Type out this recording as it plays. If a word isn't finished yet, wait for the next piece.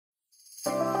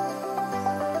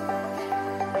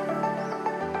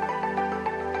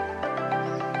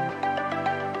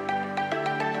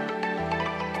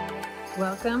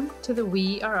Welcome to the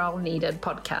We Are All Needed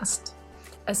podcast,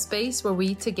 a space where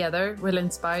we together will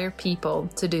inspire people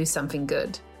to do something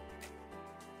good.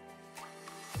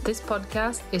 This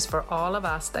podcast is for all of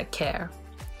us that care.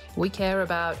 We care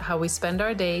about how we spend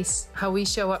our days, how we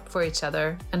show up for each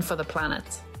other and for the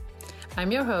planet.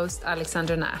 I'm your host,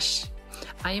 Alexandra Nash.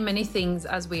 I am many things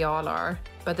as we all are,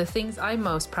 but the things I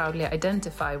most proudly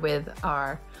identify with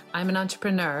are I'm an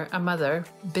entrepreneur, a mother,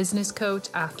 business coach,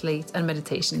 athlete, and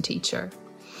meditation teacher.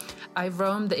 I've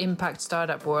roamed the impact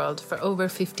startup world for over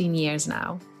 15 years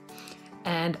now,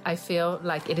 and I feel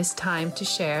like it is time to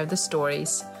share the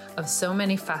stories of so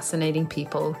many fascinating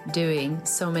people doing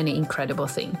so many incredible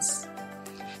things.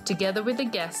 Together with the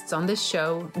guests on this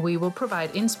show, we will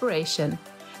provide inspiration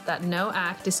that no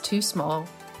act is too small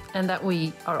and that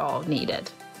we are all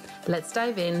needed. Let's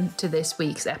dive into this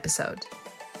week's episode.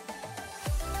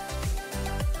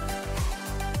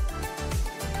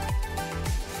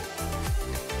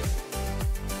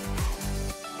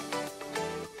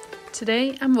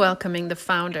 Today, I'm welcoming the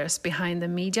founders behind the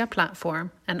media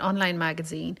platform and online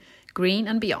magazine Green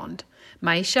and Beyond,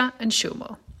 Maesha and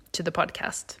Shoummo, to the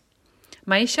podcast.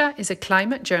 Maesha is a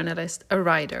climate journalist, a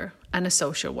writer, and a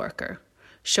social worker.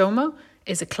 Shoummo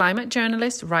is a climate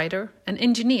journalist, writer, and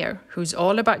engineer who's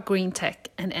all about green tech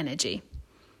and energy.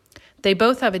 They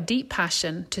both have a deep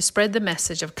passion to spread the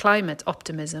message of climate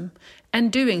optimism,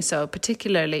 and doing so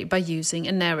particularly by using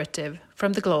a narrative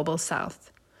from the global south,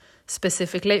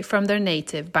 specifically from their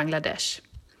native Bangladesh.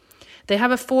 They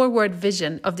have a forward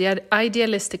vision of the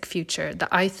idealistic future that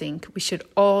I think we should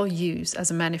all use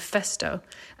as a manifesto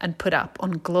and put up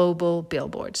on global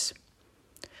billboards.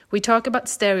 We talk about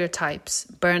stereotypes,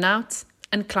 burnout,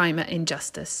 and climate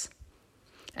injustice,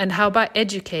 and how by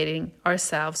educating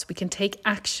ourselves we can take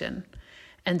action,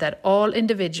 and that all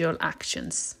individual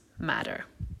actions matter.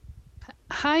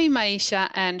 Hi, Maesha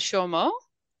and Shoummo.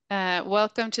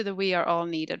 Welcome to the We Are All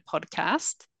Needed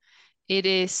podcast. It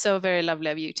is so very lovely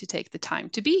of you to take the time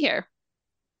to be here.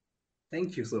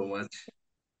 Thank you so much.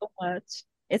 So much.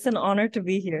 It's an honor to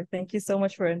be here. Thank you so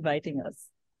much for inviting us.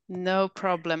 No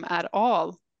problem at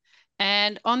all.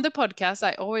 And on the podcast,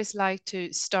 I always like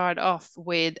to start off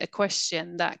with a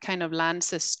question that kind of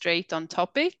lands us straight on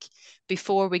topic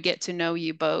before we get to know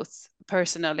you both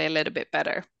personally a little bit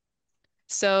better.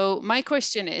 So my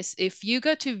question is, if you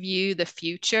got to view the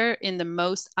future in the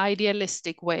most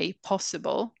idealistic way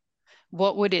possible,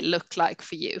 what would it look like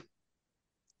for you?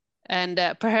 And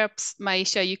perhaps,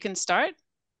 Maesha, you can start.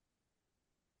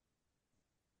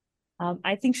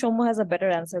 I think Shoummo has a better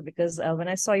answer because when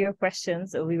I saw your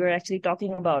questions, we were actually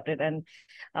talking about it, and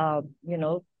I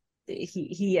think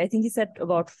he said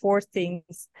about four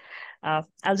things.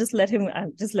 I'll just let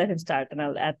him start, and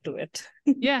I'll add to it.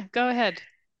 Yeah, go ahead.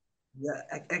 Yeah,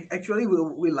 actually,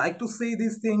 we like to say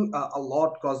this thing a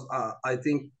lot because I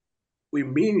think we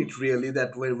mean it really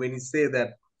that when you say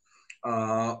that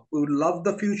we would love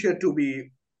the future to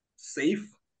be safe,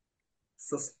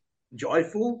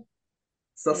 joyful,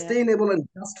 sustainable, and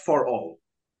just for all.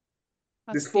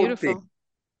 That's These four beautiful. things.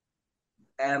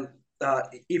 And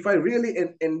if I really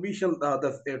envision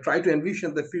try to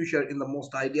envision the future in the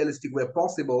most idealistic way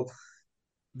possible,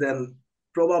 then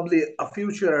probably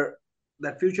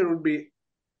that future would be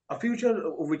a future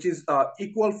which is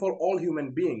equal for all human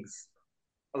beings,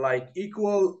 like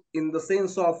equal in the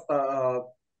sense of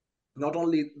not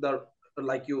only the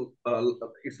like you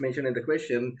it's mentioned in the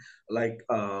question, like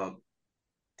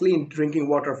clean drinking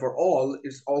water for all.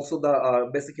 It's also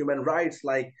the basic human rights,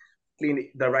 like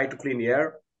the right to clean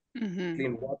air,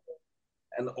 clean water,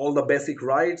 and all the basic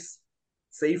rights,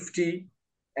 safety,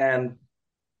 and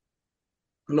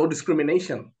no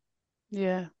discrimination.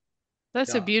 Yeah,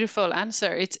 that's a beautiful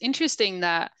answer. It's interesting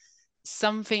that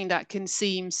something that can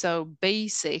seem so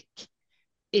basic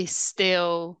is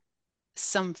still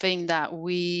something that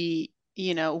we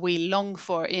long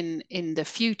for in the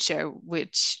future,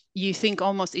 which you think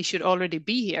almost it should already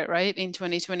be here, right? In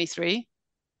 2023.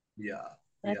 Yeah.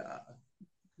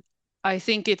 I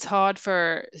think it's hard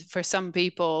for some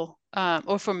people,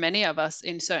 or for many of us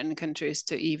in certain countries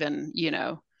to even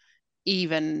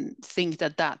think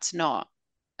that that's not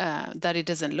that it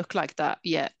doesn't look like that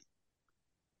yet.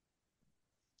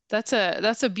 That's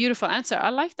a beautiful answer. I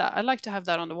like that. I'd like to have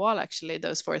that on the wall, actually,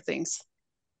 those four things.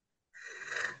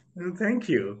 Thank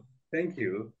you.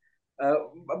 Uh,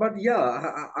 but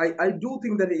yeah, I do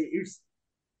think that it's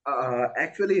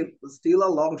actually still a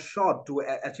long shot to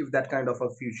achieve that kind of a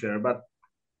future. But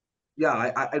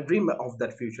yeah, I dream of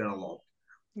that future a lot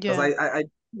because Yeah. I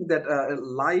think that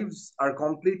lives are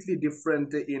completely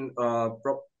different in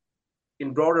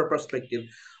broader perspective.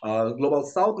 Global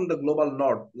South and the global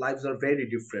North lives are very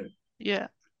different. Yeah.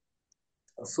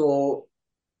 So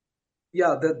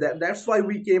yeah, that's why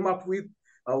we came up with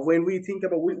when we think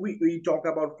about we talk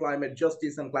about climate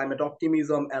justice and climate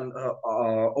optimism and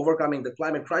overcoming the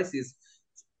climate crisis.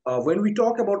 When we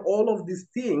talk about all of these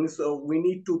things, we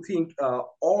need to think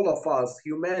all of us,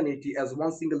 humanity, as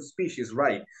one single species,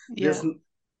 right? Yeah. There's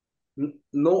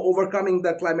no overcoming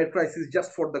the climate crisis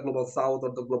just for the global south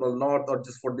or the global north or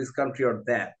just for this country or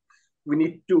that. We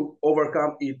need to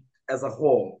overcome it as a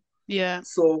whole. Yeah.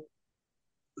 So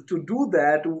to do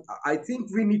that, I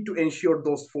think we need to ensure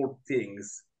those four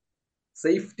things: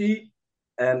 safety,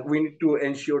 and we need to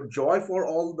ensure joy for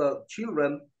all the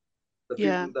children, the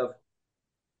Yeah. people,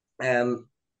 and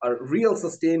a real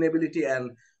sustainability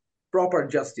and proper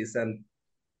justice. And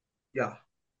yeah.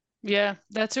 Yeah,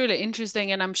 that's really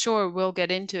interesting. And I'm sure we'll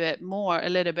get into it more a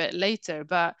little bit later.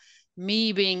 But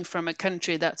me being from a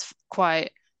country that's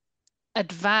quite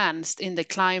advanced in the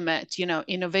climate,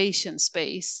 innovation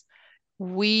space,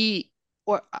 we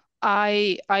or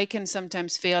I can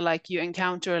sometimes feel like you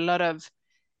encounter a lot of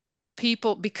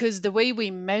people because the way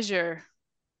we measure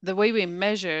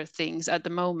things at the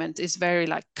moment is very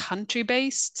like country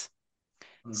based.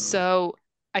 Mm, So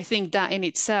I think that in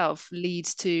itself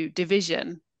leads to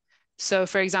division. So,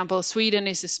 for example, Sweden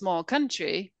is a small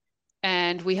country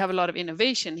and we have a lot of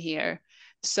innovation here.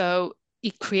 So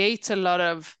it creates a lot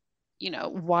of,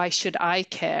 why should I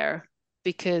care?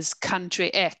 Because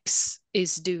country X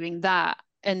is doing that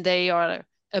and they are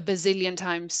a bazillion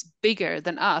times bigger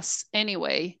than us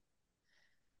anyway.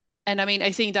 And I mean,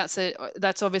 I think that's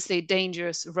obviously a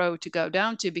dangerous road to go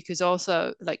down to because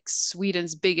also like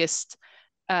Sweden's biggest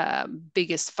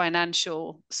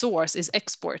financial source is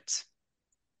exports.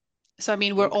 So I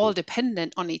mean, we're all okay.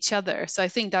 dependent on each other. So I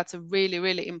think that's a really,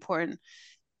 really important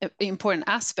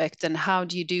aspect. And how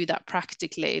do you do that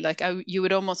practically? Like you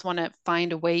would almost want to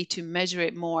find a way to measure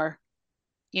it more,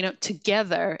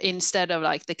 together instead of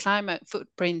like the climate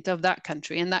footprint of that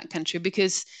country and that country,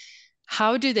 because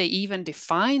how do they even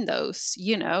define those?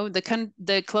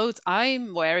 The clothes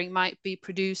I'm wearing might be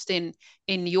produced in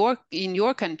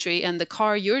your country, and the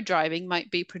car you're driving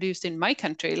might be produced in my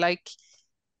country. Like,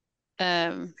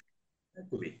 um,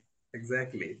 Exactly.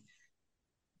 Exactly.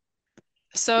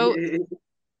 so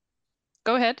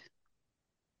go ahead.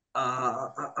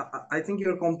 I think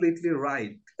you're completely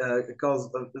right because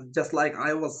just like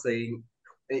I was saying,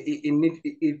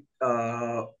 we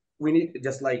need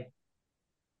just like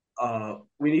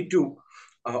we need to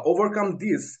overcome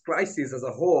this crisis as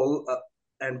a whole,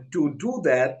 and to do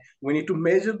that, we need to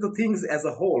measure the things as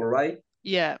a whole, right?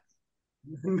 Yeah.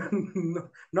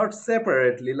 Not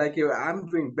separately. Like I'm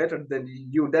doing better than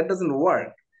you. That doesn't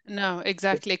work. No,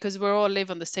 exactly, because we all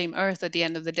live on the same earth at the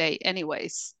end of the day,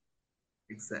 anyways.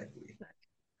 Exactly.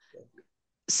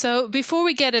 So before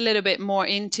we get a little bit more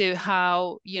into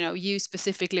how, you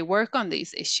specifically work on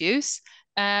these issues,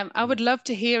 I would love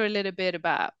to hear a little bit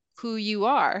about who you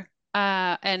are,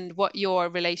 and what your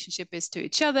relationship is to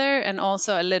each other, and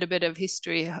also a little bit of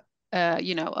history,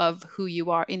 of who you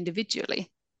are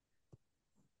individually.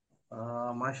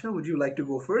 Masha, would you like to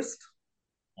go first?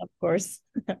 Of course.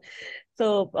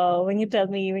 So when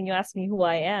you ask me who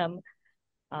I am,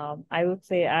 I would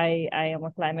say I am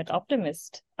a climate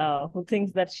optimist who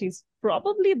thinks that she's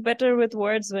probably better with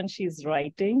words when she's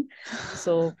writing.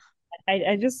 So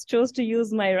I just chose to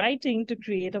use my writing to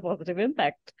create a positive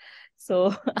impact.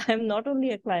 So I'm not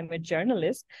only a climate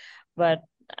journalist, but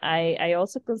I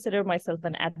also consider myself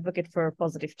an advocate for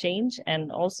positive change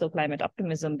and also climate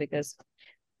optimism because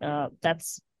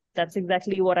that's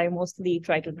exactly what I mostly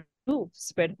try to do: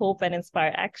 spread hope and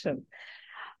inspire action.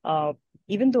 Uh,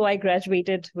 Even though I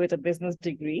graduated with a business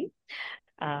degree,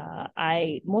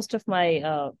 I most of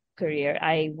my career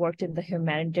I worked in the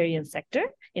humanitarian sector,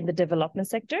 in the development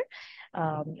sector,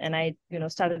 and I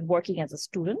started working as a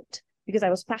student because I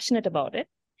was passionate about it.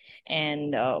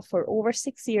 And for over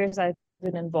 6 years, I've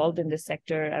been involved in this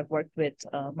sector. I've worked with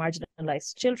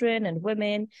marginalized children and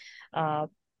women. Uh,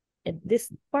 and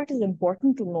this part is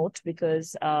important to note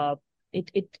because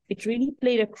it really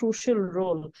played a crucial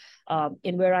role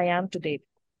in where I am today.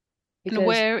 And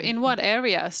Because in what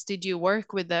areas did you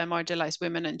work with the marginalized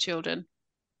women and children?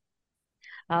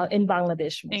 in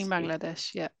Bangladesh In mostly.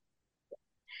 Bangladesh? Yeah.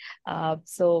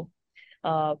 So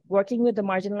working with the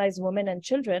marginalized women and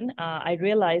children, I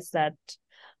realized that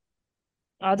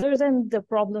other than the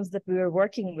problems that we were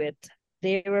working with,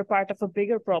 they were part of a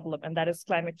bigger problem, and that is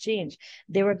climate change.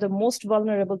 They were the most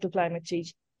vulnerable to climate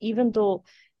change, even though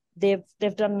they've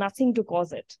done nothing to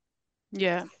cause it.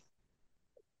 Yeah.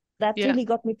 That Yeah. really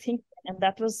got me thinking, and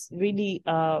that was really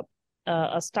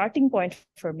a starting point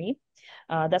for me.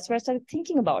 That's where I started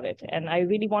thinking about it, and I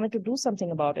really wanted to do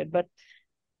something about it. But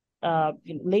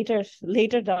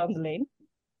later down the lane,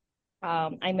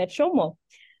 I met Shoummo.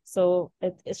 So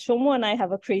Shoummo and I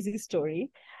have a crazy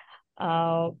story.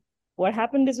 What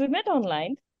happened is we met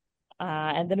online,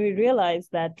 and then we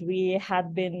realized that we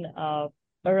had been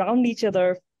around each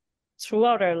other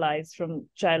throughout our lives from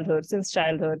childhood, since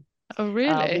childhood. Oh,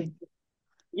 really?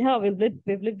 We've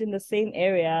lived in the same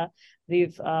area.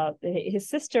 His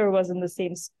sister was in the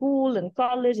same school and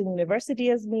college and university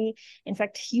as me. In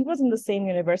fact, he was in the same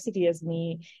university as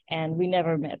me, and we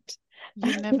never met.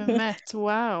 You never met.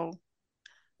 Wow.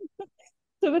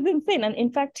 So it was insane. And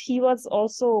in fact, he was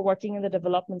also working in the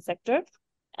development sector.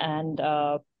 And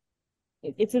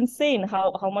it's insane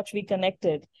how much we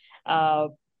connected.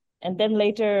 And then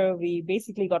later we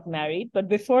basically got married. But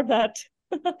before that,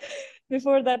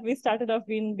 we started off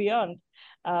Green and Beyond.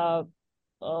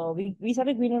 We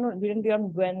started Green and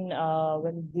Beyond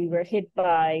when we were hit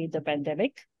by the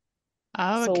pandemic.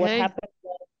 Oh, So what okay. happened?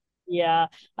 Yeah,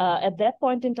 at that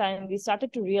point in time, we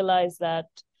started to realize that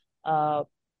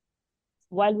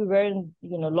while we were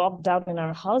locked down in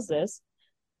our houses,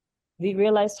 we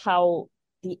realized how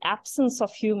the absence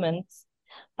of humans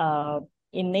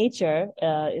in nature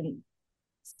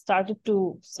started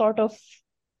to sort of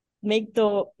make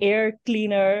the air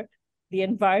cleaner, the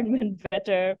environment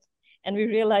better, and we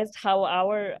realized how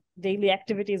our daily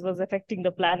activities was affecting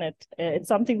the planet. It's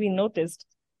something we noticed,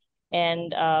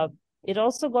 and it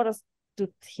also got us to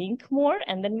think more.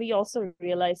 And then we also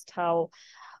realized how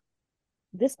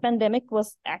this pandemic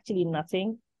was actually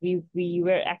nothing. We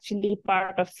were actually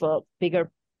part of a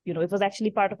bigger, it was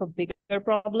actually part of a bigger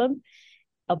problem,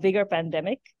 a bigger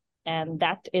pandemic, and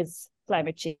that is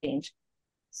climate change.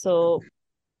 So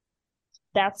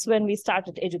that's when we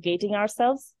started educating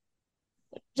ourselves.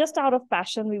 Just out of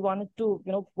passion, we wanted to,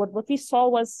 what we saw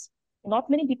was not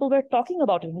many people were talking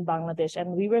about it in Bangladesh,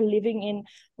 and we were living in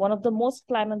one of the most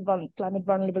climate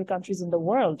vulnerable countries in the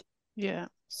world. Yeah.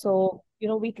 So,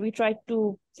 we tried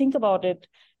to think about it,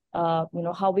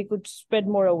 how we could spread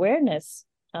more awareness.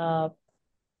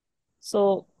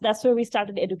 So that's where we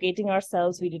started educating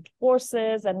ourselves. We did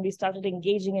courses and we started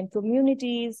engaging in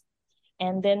communities.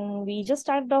 And then we just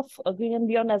started off Green and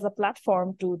Beyond as a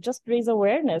platform to just raise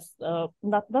awareness,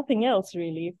 nothing else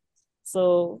really.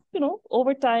 So,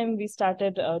 over time we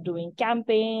started doing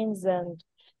campaigns and,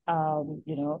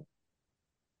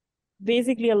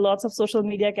 basically lots of social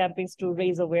media campaigns to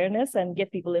raise awareness and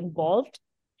get people involved.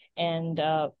 And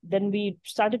then we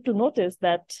started to notice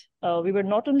that we were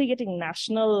not only getting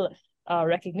national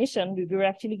recognition, we were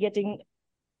actually getting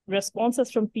responses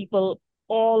from people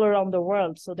all around the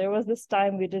world. So there was this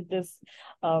time we did this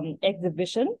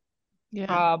exhibition,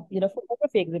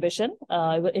 photography exhibition.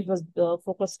 It was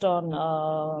focused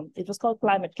on, it was called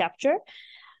Climate Capture.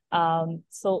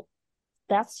 So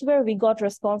that's where we got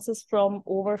responses from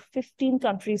over 15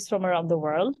 countries from around the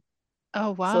world.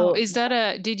 Oh, wow. So Is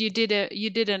that you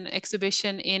did an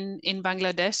exhibition in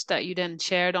Bangladesh that you then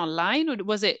shared online, or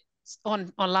was it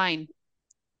online?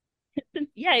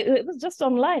 Yeah, it was just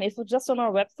online. It was just on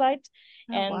our website.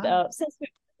 Oh, And wow. since we're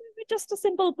just a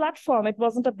simple platform, it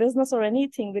wasn't a business or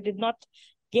anything. We did not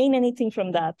gain anything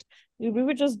from that. We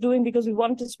were just doing because we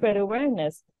wanted to spread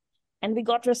awareness. And we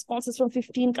got responses from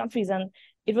 15 countries, and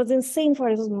it was insane for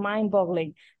us. It was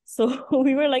mind-boggling. So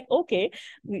we were like, okay,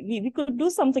 we could do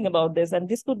something about this, and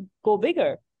this could go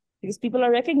bigger because people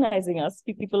are recognizing us.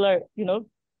 People are,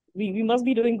 we must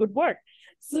be doing good work.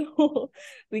 So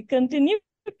we continue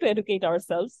to educate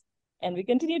ourselves, and we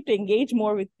continue to engage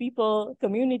more with people,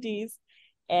 communities,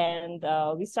 and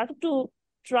we started to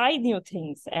try new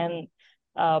things. And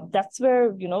that's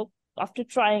where, after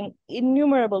trying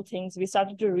innumerable things, we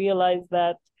started to realize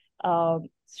that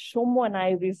Shoummo and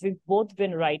I, we've both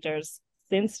been writers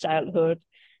since childhood.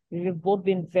 We've both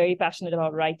been very passionate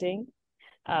about writing.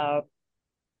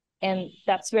 And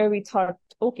that's where we thought,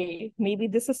 okay, maybe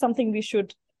this is something we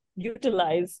should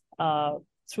utilize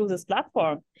through this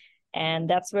platform. And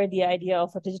that's where the idea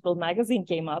of a digital magazine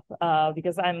came up,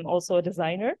 because I'm also a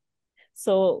designer.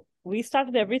 So we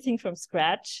started everything from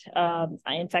scratch.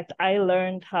 In fact, I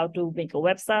learned how to make a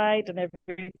website and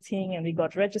everything, and we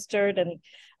got registered and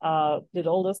did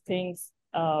all those things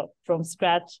from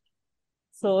scratch.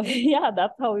 So yeah,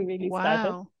 that's how we really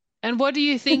started. Wow. And what do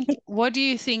you think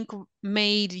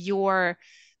made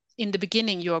in the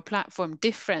beginning, your platform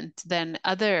different than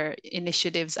other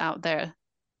initiatives out there?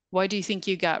 Why do you think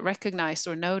you got recognized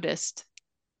or noticed?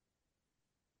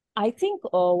 I think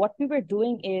what we were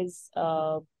doing is,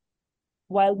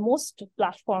 while most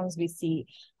platforms we see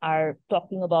are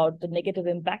talking about the negative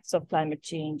impacts of climate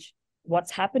change,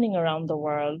 what's happening around the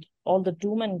world, all the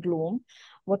doom and gloom.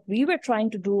 What we were trying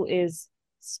to do is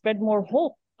spread more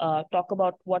hope, talk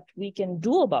about what we can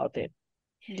do about it,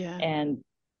 Yeah. and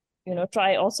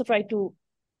try to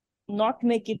not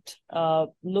make it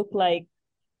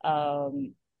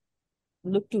um,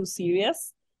 look too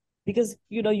serious, because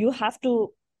you have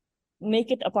to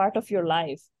make it a part of your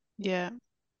life. Yeah.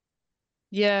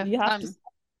 Yeah. You have to.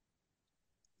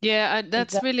 Yeah,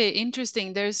 that's Exactly. really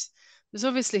interesting. There's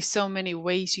obviously so many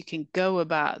ways you can go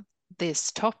about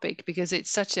this topic because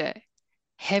it's such a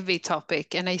heavy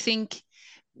topic. And I think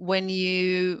when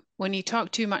you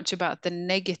talk too much about the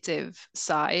negative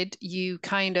side, you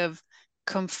kind of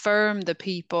confirm the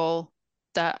people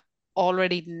that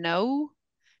already know,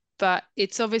 but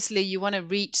it's obviously you want to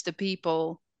reach the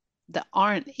people that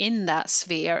aren't in that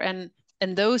sphere, and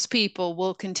those people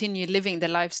will continue living the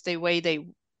lives the way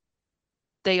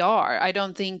they are. I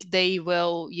don't think they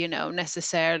will,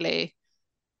 necessarily,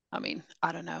 I mean,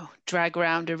 I don't know, drag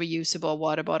around a reusable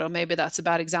water bottle. Maybe that's a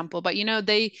bad example, but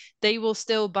they will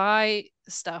still buy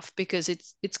stuff because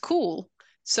it's cool.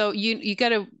 So you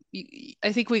gotta,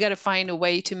 I think we gotta find a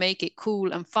way to make it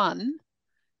cool and fun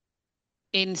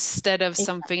instead of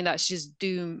something that's just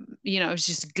doom, it's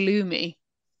just gloomy.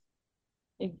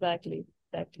 Exactly.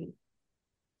 Exactly.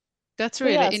 That's So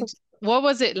really yeah, so int What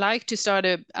was it like to start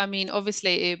I mean,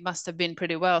 obviously it must have been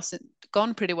pretty well,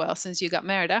 gone pretty well since you got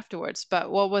married afterwards, but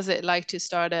what was it like to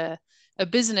start a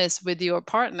business with your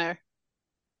partner?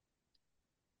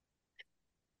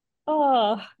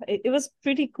 it was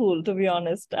pretty cool, to be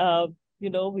honest. We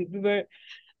were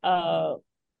uh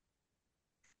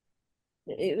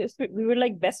we were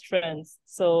like best friends,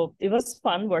 so it was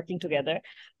fun working together.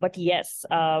 But yes,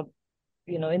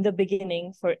 in the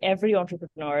beginning, for every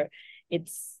entrepreneur,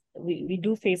 we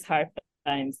do face hard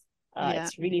times. Yeah,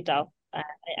 It's really tough.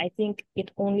 I think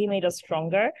it only made us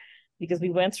stronger because we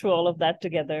went through all of that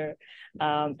together,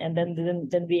 and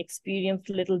then we experienced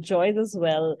little joys as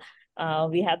well.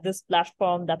 We had this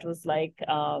platform that was like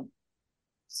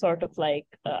sort of like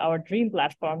our dream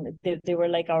platform. They were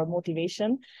like our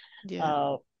motivation. yeah,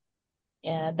 Uh,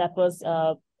 and that was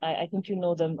I think you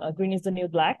know them. Green is the new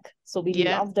black. So we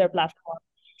yeah, love their platform,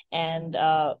 and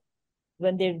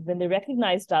when they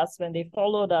recognized us, when they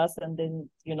followed us, and then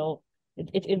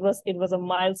it was a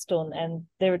milestone. And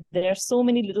there are so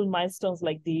many little milestones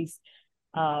like these.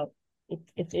 uh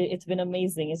it's been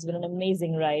amazing. It's been an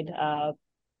amazing ride.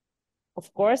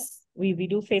 Of course, we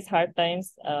do face hard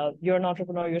times. You're an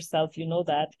entrepreneur yourself, you know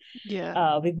that.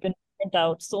 yeah, We've been burnt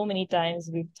out so many times.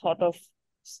 We've thought of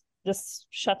just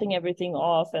shutting everything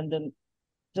off and then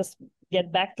just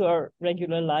get back to our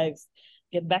regular lives,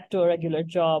 get back to a regular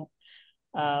job.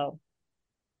 Uh,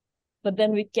 but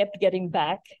then we kept getting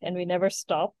back and we never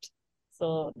stopped.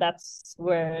 So that's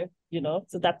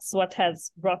what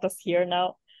has brought us here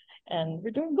now. And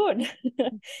we're doing good.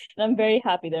 And I'm very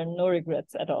happy. There are no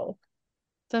regrets at all.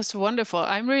 that's wonderful.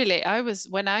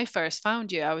 When I first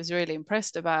found you, I was really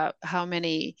impressed about how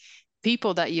many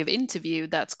people that you've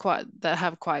interviewed that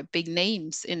have quite big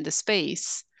names in the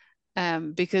space.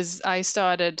 Because I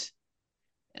started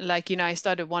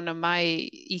one of my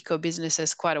eco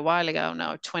businesses quite a while ago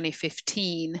now,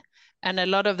 2015. And a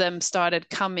lot of them started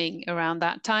coming around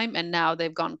that time, and now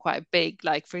they've gone quite big.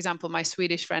 Like, for example, my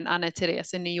Swedish friend Anna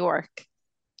Therese in New York,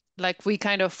 like we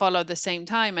kind of followed the same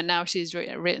time, and now she's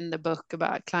written the book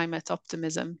about climate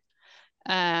optimism.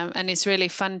 And it's really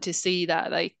fun to see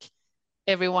that, like,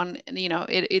 everyone,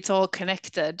 it's all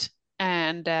connected,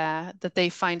 and that they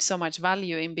find so much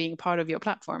value in being part of your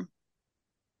platform.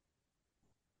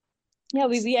 Yeah,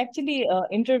 we actually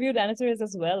interviewed Anna Therese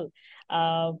as well.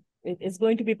 It's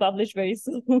going to be published very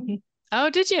soon. Oh,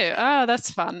 did you? Oh,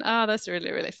 that's fun. Oh, that's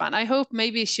really, really fun. I hope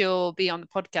maybe she'll be on the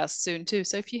podcast soon too.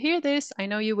 So if you hear this, I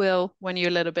know you will when you're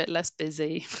a little bit less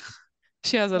busy.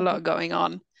 She has a lot going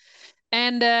on.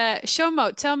 And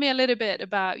Shomo, tell me a little bit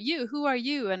about you. Who are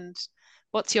you and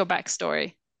what's your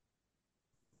backstory?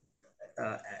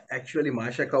 Uh, Actually,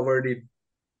 Masha covered it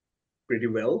pretty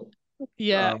well.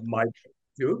 Yeah. My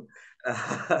too.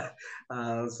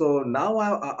 So now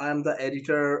I'm the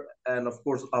editor and of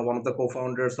course one of the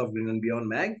co-founders of Green and Beyond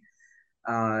Mag.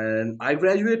 And I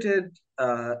graduated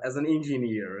as an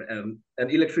engineer, an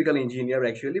electrical engineer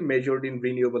actually, majored in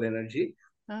renewable energy.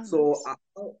 Oh, So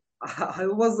nice. I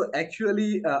was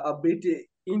actually a bit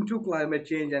into climate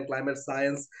change and climate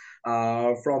science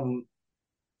from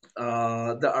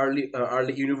the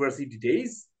early university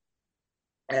days.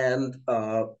 And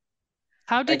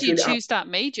How did you actually, choose that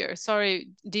major? Sorry,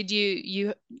 did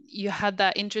you had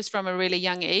that interest from a really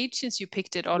young age since you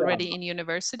picked it yeah, already in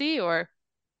university or?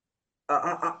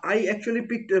 I actually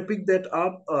picked that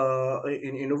up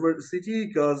in university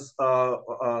because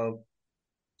I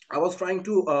was trying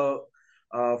to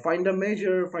find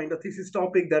a thesis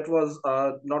topic that was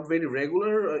not very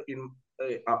regular in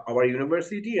our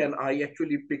university, and I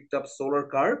actually picked up solar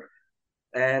car.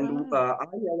 And Wow. I,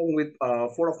 along with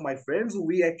four of my friends,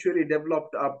 we actually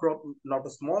developed not a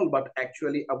small, but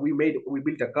actually we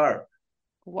built a car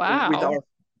with Wow. our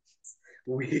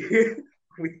we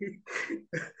we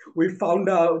we found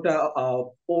out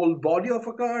old body of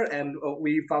a car, and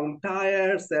we found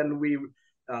tires, and we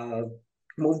uh,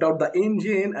 moved out the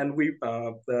engine, and we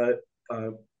uh,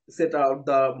 set out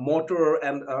the motor,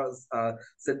 and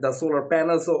set the solar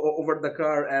panels over the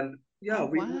car. And yeah, Oh,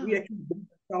 we wow. actually built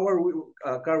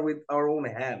a car with our own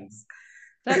hands.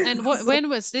 That and what So when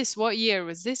was this? What year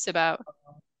was this about?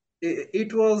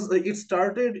 it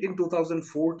started in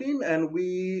 2014, and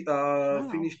we Wow.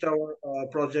 finished our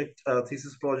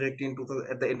thesis project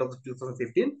at the end of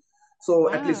 2015,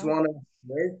 so at least Wow. 1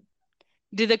 year.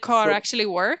 Did the car So actually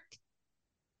work?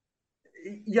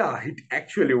 yeah, it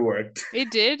actually worked. It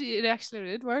did. It actually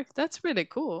did work. That's really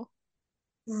cool.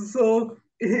 So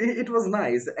it was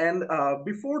nice. And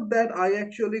before that, I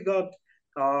actually got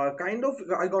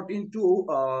I got into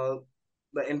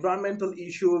the environmental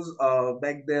issues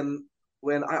back then,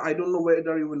 when I don't know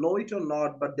whether you know it or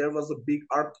not, but there was a big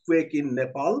earthquake in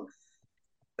Nepal,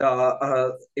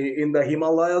 in the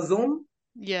Himalaya zone.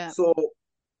 Yeah. So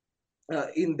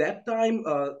in that time,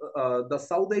 the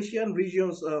South Asian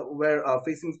regions were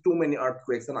facing too many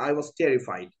earthquakes, and I was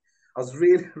terrified. I was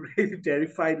really, really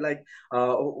terrified. Like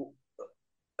uh,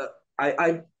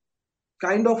 I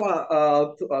kind of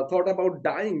thought about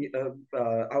dying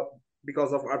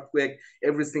because of earthquake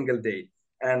every single day,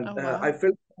 and Oh, I wow.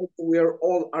 felt like we are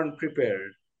all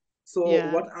unprepared. So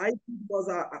Yeah. what I did was,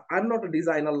 I'm not a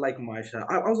designer like Maesha.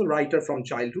 I was a writer from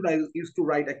childhood. I used to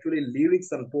write actually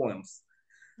lyrics and poems,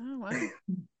 Oh, wow.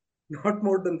 not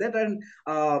more than that, and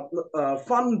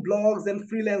fun blogs and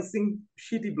freelancing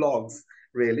shitty blogs,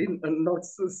 really, not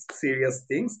so serious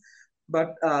things.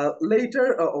 But later,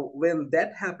 when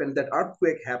that happened, that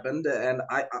earthquake happened, and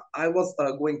I was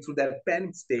going through that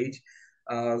panic stage.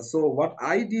 So what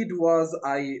I did was,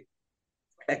 I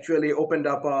actually opened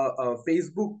up a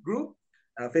Facebook group,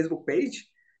 a Facebook page,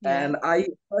 Yeah. and I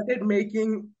started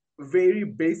making very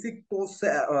basic posts,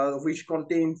 which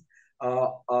contains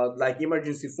like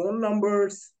emergency phone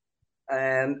numbers,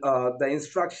 and the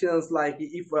instructions, like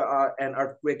if an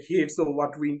earthquake hits, so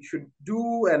what we should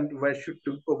do, and where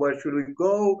should we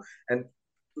go, and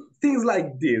things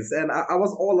like this. And I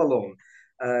was all alone.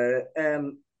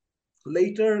 And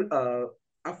later,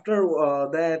 after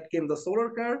that came the solar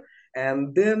car.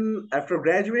 And then after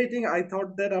graduating, I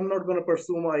thought that I'm not going to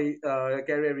pursue my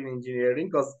career in engineering,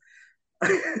 because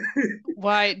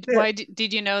Why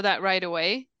did you know that right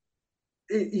away?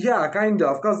 yeah, kind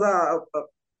of, because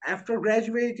after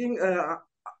graduating,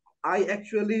 I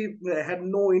actually had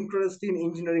no interest in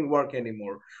engineering work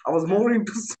anymore. I was more Oh.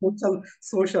 into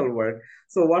social work.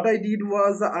 So what I did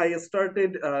was, I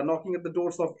started knocking at the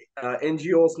doors of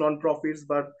NGOs, non-profits.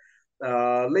 But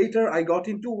later I got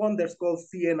into one that's called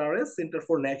CNRS, Center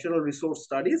for Natural Resource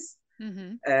Studies.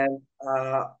 Mm-hmm. And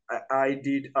I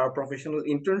did a professional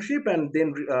internship, and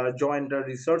then joined a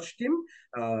research team.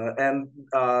 And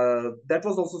that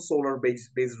was also solar based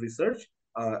research.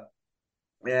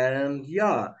 And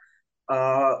yeah,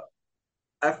 uh,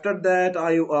 after that,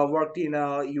 I worked in a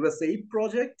USAID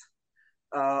project.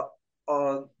 Uh,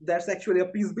 that's actually a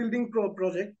peace building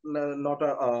project, not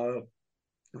a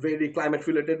very climate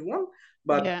related one,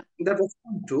 but Yeah. that was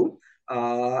fun too.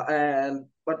 And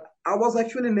but I was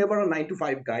actually never a 9 to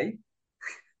 5 guy.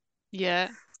 Yeah.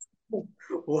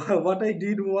 What I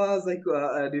did was,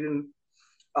 I didn't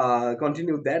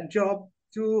continue that job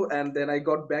too, and then I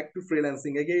got back to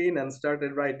freelancing again and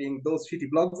started writing those shitty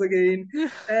blogs again.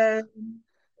 And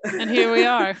And here we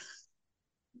are.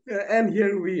 and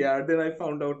here we are. Then I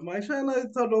found out Maisha, and I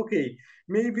thought, okay,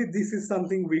 maybe this is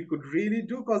something we could really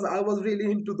do, because I was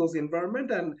really into those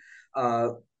environment, and uh,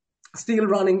 still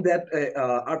running that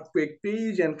earthquake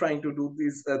page and trying to do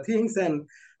these things. And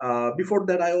before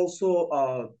that, I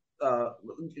also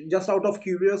just out of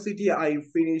curiosity, I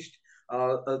finished.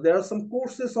 There are some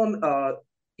courses on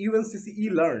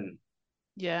UNCCE Learn,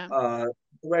 Yeah. uh,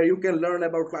 where you can learn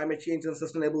about climate change and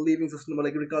sustainable living, sustainable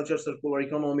agriculture, circular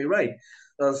economy, right?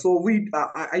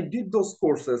 I did those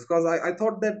courses because I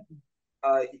thought that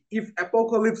if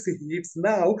apocalypse hits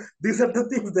now, these are the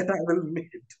things that I will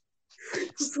need.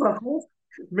 So I was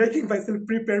making myself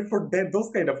prepare for those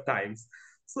kind of times.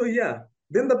 So yeah.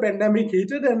 then the pandemic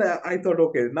hit it, and I thought,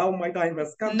 okay, now my time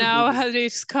has come to do Now this. has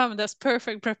it's come. That's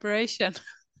perfect preparation.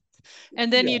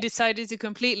 And then you Yeah, decided to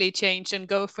completely change and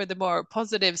go for the more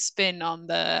positive spin on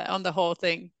the whole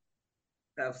thing.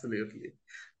 absolutely.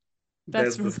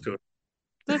 That's That's the story.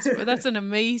 that's an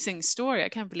amazing story. I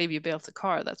can't believe you built a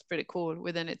car. That's pretty cool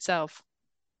within itself.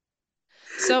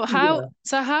 Yeah.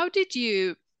 How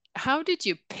did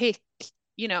you pick,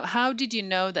 how did you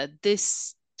know that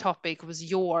this topic was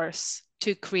yours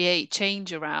to create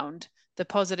change around the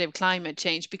positive climate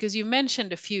change? Because you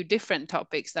mentioned a few different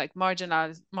topics like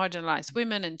marginalized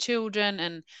women and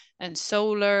children and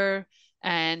solar,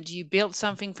 and you built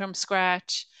something from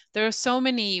scratch. There are so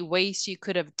many ways you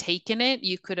could have taken it.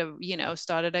 You could have,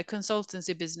 started a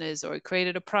consultancy business or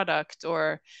created a product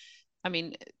or I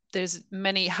mean, there's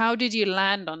many. How did you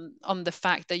land on the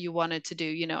fact that you wanted to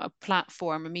do, a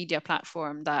platform, a media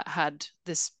platform that had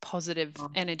this positive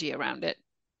energy around it?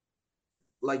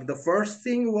 Like the first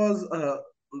thing was,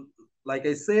 like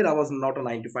I said, I was not a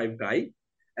 9 to 5 guy.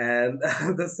 And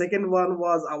the second one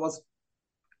was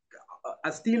I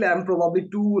still am probably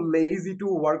too lazy to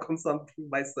work on something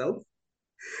myself,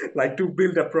 like to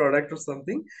build a product or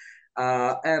something.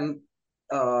 And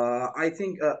I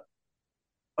think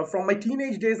from my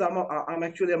teenage days, I'm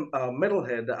actually a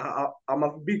metalhead. I'm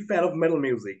a big fan of metal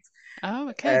music. Oh,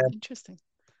 okay, And interesting.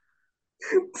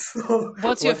 so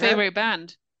What's your what happened? favorite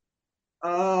band?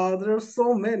 There are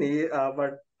so many,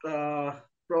 but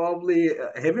probably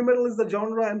heavy metal is the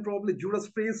genre, and probably Judas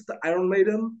Priest, Iron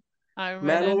Maiden, Iron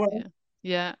Maiden. Manowar.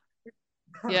 Yeah,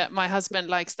 yeah, yeah. My husband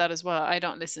likes that as well. I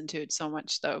don't listen to it so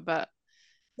much though, but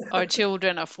our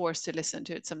children are forced to listen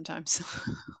to it sometimes.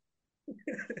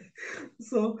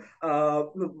 So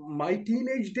my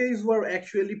teenage days were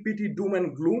actually pretty doom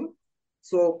and gloom.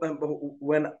 So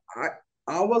when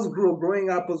I was growing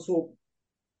up, so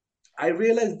I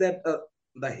realized that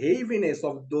the heaviness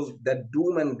of those that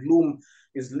doom and gloom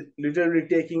is literally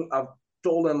taking a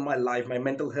toll on my life, my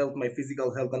mental health, my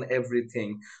physical health, and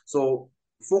everything. So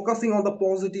focusing on the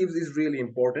positives is really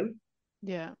important.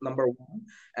 Yeah, Number one,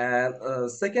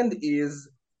 and second is,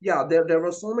 yeah, there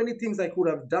were so many things I could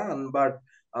have done, but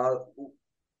uh,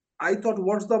 I thought,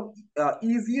 what's the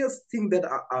easiest thing that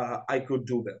I could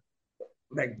do then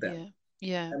back then? yeah,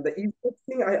 yeah, And the easiest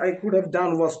thing I could have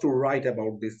done was to write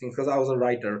about these things because I was a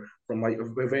writer from my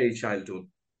very childhood.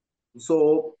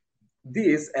 So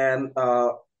this and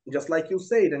just like you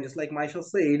said, and just like Maisha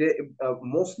said,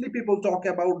 mostly people talk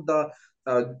about the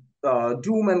uh,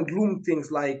 doom and gloom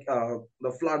things like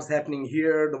the floods happening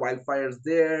here, the wildfires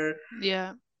there,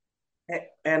 yeah,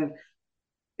 and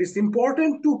it's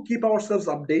important to keep ourselves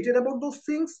updated about those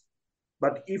things.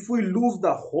 But if we lose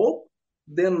the hope,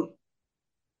 then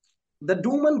the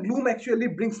doom and gloom actually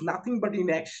brings nothing but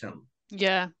inaction.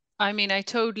 yeah. I mean, I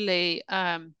totally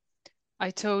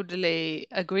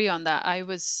agree on that. I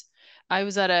was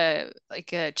at a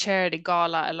charity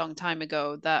gala a long time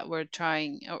ago that were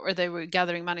trying or they were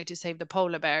gathering money to save the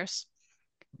polar bears.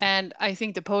 And I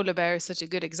think the polar bear is such a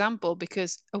good example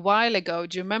because a while ago,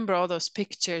 do you remember all those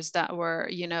pictures that were,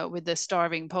 with the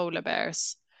starving polar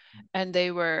bears? And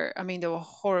I mean, they were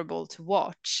horrible to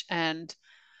watch. And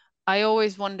I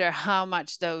always wonder how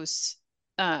much those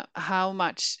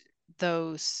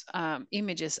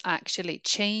images actually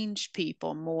change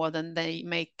people more than they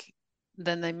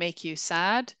make you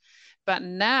sad. But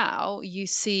now you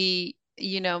see,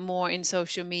 more in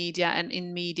social media and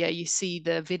in media, you see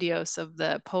the videos of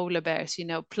the polar bears,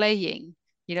 playing,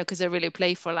 because they're really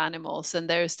playful animals. And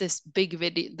there's this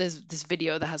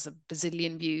video that has a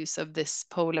bazillion views of this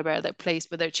polar bear that plays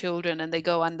with their children and they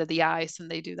go under the ice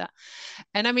and they do that.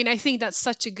 And I mean, I think that's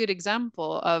such a good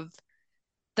example of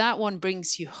that one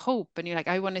brings you hope. And you're like,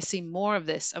 I want to see more of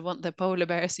this. I want the polar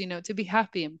bears, to be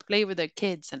happy and play with their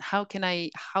kids. And how can I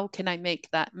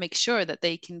make sure that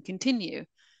they can continue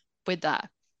with that?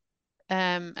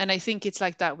 And I think it's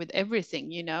like that with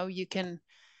everything, you can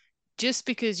just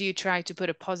because you try to put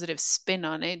a positive spin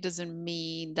on it doesn't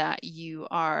mean that you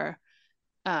are,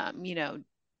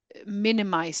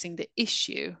 minimizing the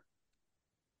issue.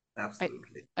 I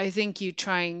Absolutely. I think you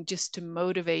trying just to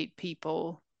motivate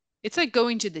people. It's like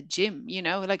going to the gym,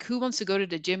 like who wants to go to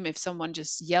the gym if someone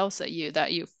just yells at you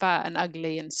that you're fat and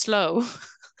ugly and slow?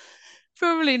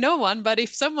 Probably no one, but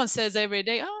if someone says every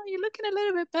day, "Oh, you're looking a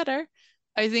little bit better,"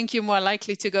 I think you're more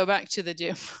likely to go back to the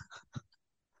gym.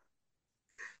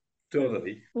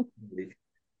 Totally.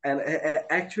 And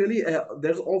actually,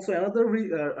 there's also another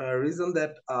reason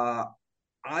that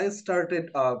I started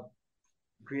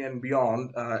Green and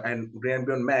Beyond and Green and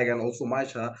Beyond Mag and also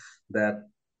Maisha, that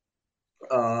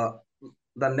uh,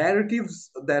 the narratives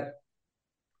that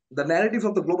the narratives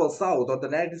of the global south or the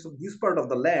narratives of this part of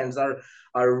the lands are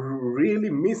really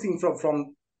missing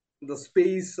from the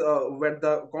space where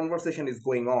the conversation is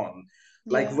going on.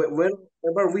 Like Yeah.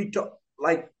 whenever we talk,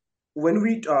 like when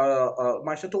we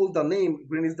Masha told the name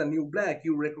green is the new black,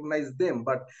 you recognize them.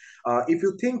 But if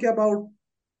you think about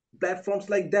platforms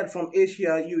like that from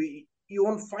Asia, you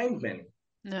won't find many.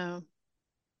 No.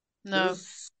 No.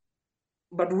 There's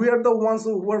but we are the ones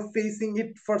who are facing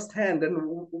it firsthand, and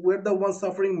we're the ones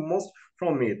suffering most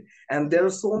from it. And there Yeah.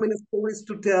 are so many stories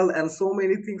to tell and so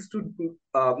many things to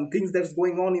things that's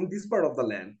going on in this part of the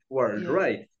land world, Yeah.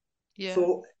 right? Yeah.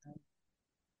 So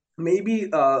maybe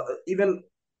even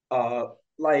uh,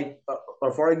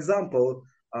 for example,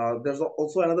 there's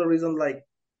also another reason, like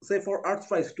say for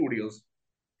Artfly Studios,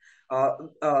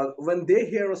 uh, when they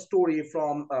hear a story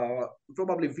from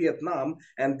probably Vietnam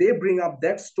and they bring up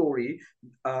that story,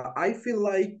 I feel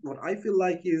like what I feel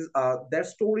like is that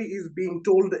story is being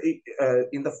told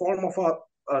in the form of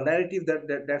a narrative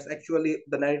that's actually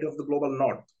the narrative of the global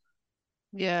north.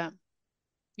 Yeah.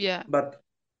 Yeah. But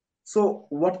so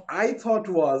what I thought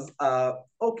was,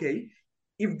 okay,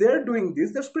 if they're doing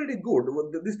this, that's pretty good.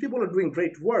 These people are doing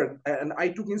great work, and I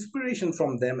took inspiration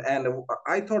from them. And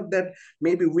I thought that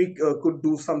maybe we could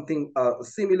do something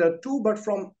similar too, but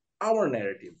from our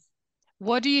narrative.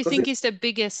 What do you Because think is the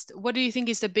biggest, what do you think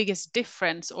is the biggest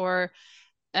difference? Or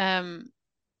um,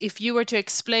 if you were to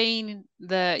explain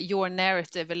your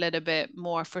narrative a little bit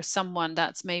more for someone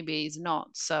that's maybe is not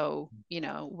so,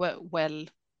 well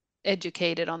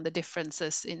educated on the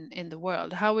differences in the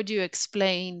world, how would you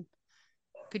explain,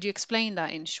 could you explain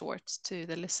that in short to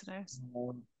the listeners?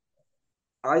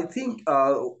 I think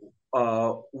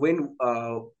when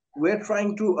we're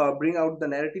trying to bring out the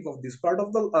narrative of this part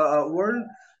of the world,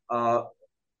 uh,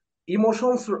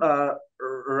 emotions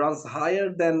runs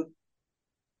higher than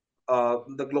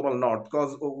the global north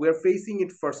because we're facing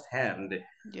it firsthand.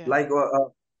 Yeah. Like, uh,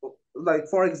 uh, like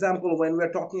for example, when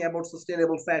we're talking about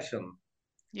sustainable fashion,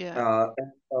 Yeah. uh,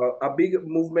 a big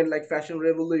movement like fashion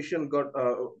revolution got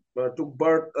took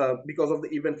birth because of the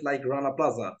event like Rana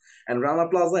Plaza, and Rana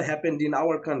Plaza happened in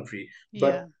our country. Yeah.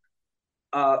 But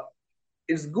uh,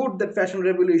 it's good that fashion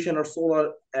revolution or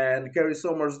Solar and Carrie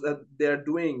Summers that they're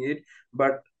doing it,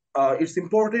 but it's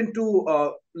important to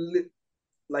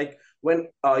like when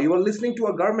you are listening to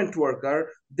a garment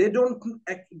worker, they're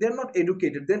not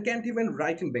educated, they can't even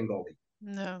write in Bengali,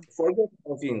 No. forget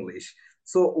of English.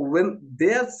 So when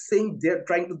they're saying, they're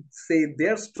trying to say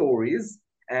their stories,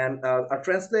 and a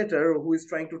translator who is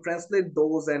trying to translate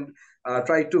those and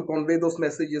try to convey those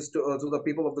messages to the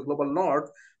people of the global north,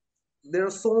 there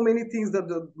are so many things that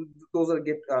those are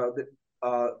get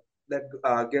uh, that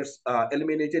gets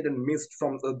eliminated and missed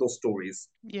from those stories.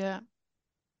 Yeah.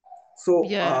 So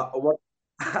Yeah. what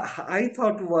I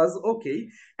thought was, okay,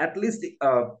 at least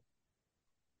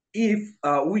if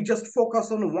we just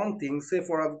focus on one thing, say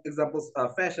for example,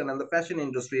 fashion and the fashion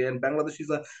industry, and Bangladesh is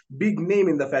a big name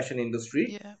in the fashion industry,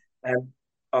 Yeah. and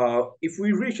if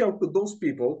we reach out to those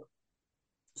people,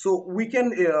 so we can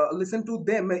listen to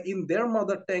them in their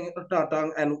mother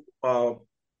tongue, and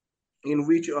in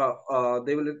which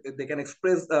they can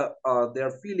express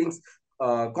their feelings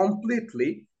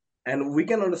completely, and we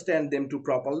can understand them too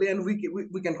properly, and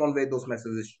we can convey those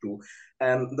messages too.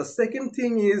 And the second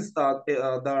thing is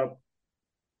the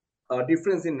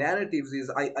difference in narratives is,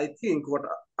 I think what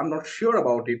I'm not sure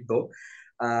about it though.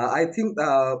 I think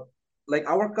like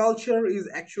our culture is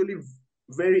actually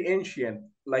very ancient.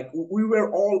 Like we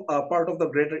were all part of the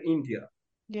greater India,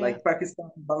 Yeah. like Pakistan,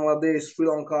 Bangladesh, Sri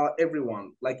Lanka,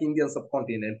 everyone, like Indian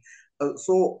subcontinent.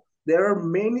 So there are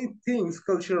many things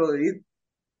culturally,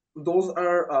 those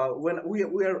are when we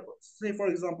are, say for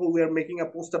example, we are making a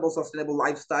post about sustainable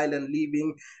lifestyle and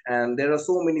living, and there are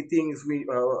so many things we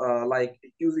like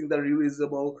using the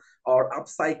reusable or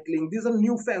upcycling. These are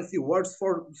new fancy words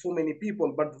for so many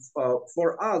people, but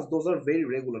for us those are very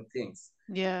regular things.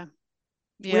 Yeah.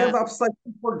 We have Yeah.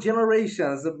 upcycling for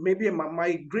generations. Maybe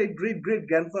my great great great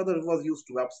grandfather was used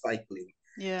to upcycling.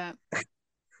 Yeah.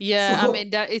 Yeah, I So mean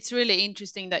that it's really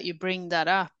interesting that you bring that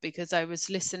up because I was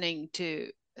listening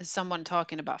to someone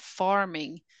talking about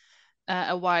farming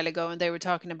a while ago, and they were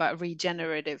talking about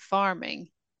regenerative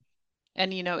farming.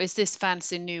 And it's this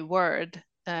fancy new word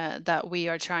that we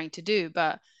are trying to do,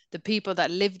 but the people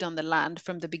that lived on the land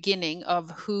from the beginning,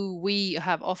 of who we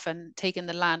have often taken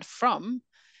the land from,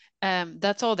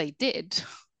 that's all they did.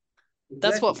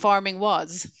 That's what exactly, farming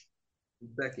was.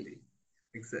 exactly,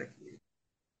 exactly.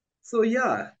 So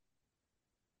yeah.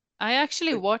 I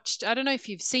actually watched, I don't know if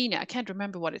you've seen it, I can't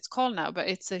remember what it's called now, but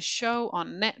it's a show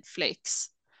on Netflix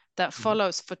that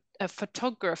follows a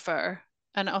photographer.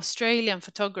 an Australian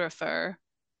photographer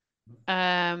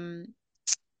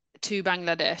to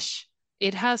Bangladesh.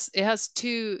 It has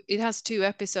two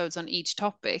episodes on each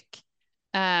topic.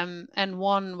 And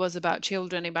one was about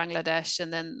children in Bangladesh,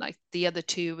 and then like the other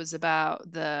two was about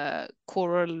the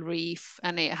coral reef,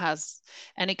 and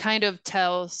it kind of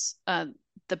tells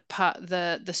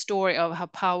the story of how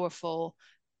powerful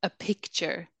a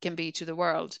picture can be to the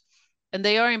world. And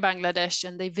they are in Bangladesh,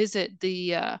 and they visit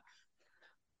the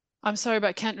I'm sorry, but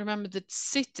I can't remember the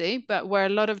city, but where a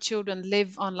lot of children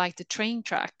live on like the train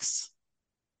tracks.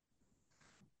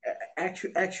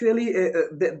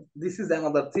 This is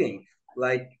another thing.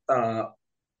 Like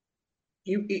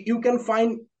you can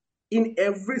find in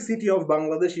every city of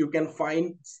Bangladesh, you can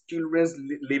find children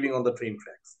living on the train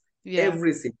tracks. Yeah,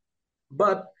 Every city.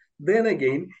 But then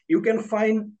again, you can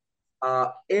find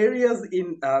areas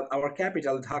in our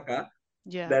capital, Dhaka,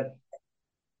 yeah, that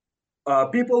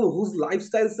people whose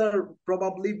lifestyles are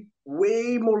probably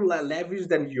way more lavish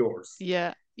than yours.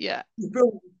 yeah, yeah,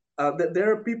 People,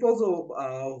 there are people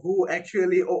who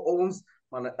actually owns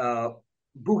uh,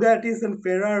 Bugattis and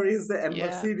Ferraris and yeah,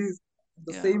 Mercedes at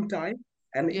the yeah, same time,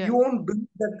 and yeah. you won't believe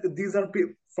that these are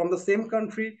from the same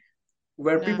country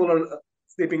where No, people are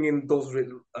sleeping in those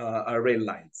rail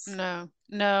lines. no,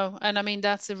 no. And I mean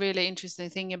that's a really interesting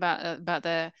thing about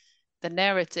the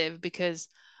narrative, because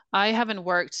I haven't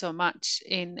worked so much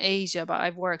in Asia, but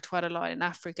I've worked quite a lot in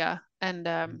Africa. And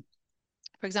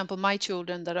for example, my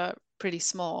children that are pretty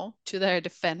small, to their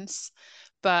defense,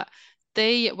 but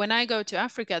when I go to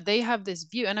Africa, they have this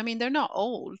view, and I mean, they're not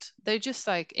old, they're just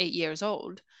like 8 years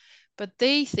old, but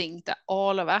they think that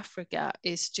all of Africa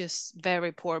is just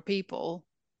very poor people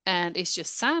and it's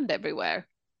just sand everywhere.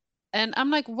 And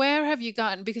I'm like, where have you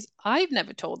gotten? Because I've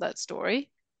never told that story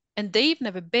and they've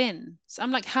never been. So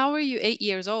I'm like, how are you 8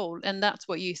 years old? And that's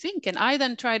what you think. And I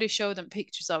then try to show them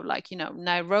pictures of like,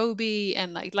 Nairobi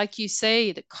and like you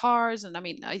say, the cars. And I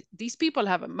mean, these people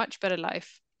have a much better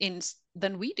life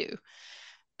than we do.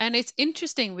 And it's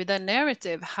interesting with the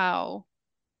narrative how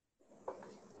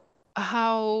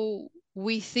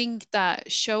we think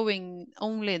that showing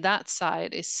only that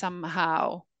side is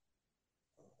somehow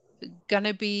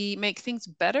gonna be make things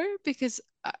better, because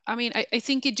I mean I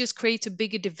think it just creates a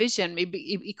bigger division.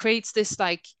 It creates this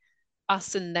like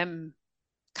us and them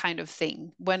kind of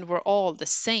thing when we're all the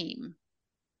same.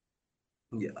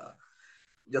 Yeah,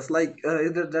 just like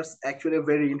that's actually a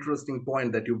very interesting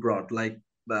point that you brought. Like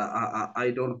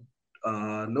I don't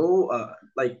know,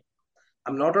 like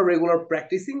I'm not a regular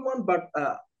practicing one, but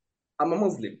I'm a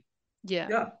Muslim. Yeah,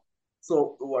 Yeah.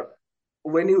 So what?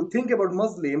 When you think about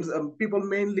Muslims, people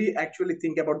mainly actually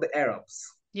think about the Arabs.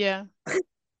 yeah,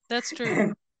 that's true.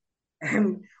 And,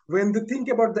 and when they think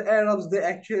about the Arabs, they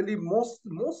actually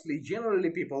mostly,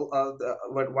 generally, people,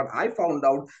 what I found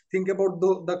out, think about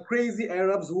the crazy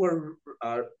Arabs who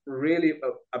are really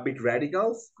a bit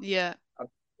radicals. Yeah,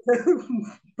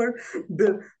 But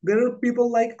there are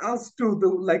people like us too,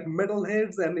 like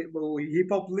metalheads and hip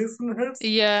hop listeners,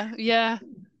 yeah, yeah,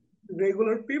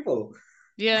 regular people.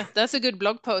 yeah, that's a good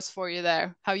blog post for you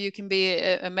there, how you can be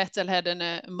a metalhead and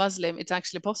a Muslim. It's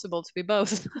actually possible to be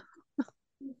both.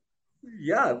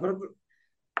 Yeah, but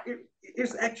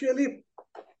it's actually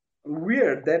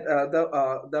weird that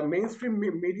the mainstream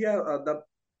media, the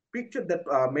picture that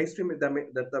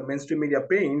that the mainstream media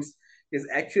paints is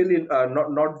actually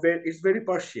not very. It's very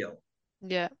partial.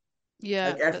 Yeah, yeah,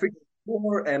 Like Africa is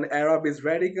poor and Arab is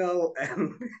radical,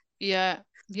 and yeah,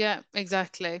 yeah,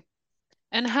 exactly.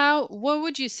 And what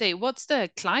would you say, what's the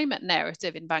climate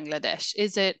narrative in Bangladesh?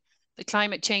 Is it the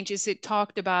climate change? Is it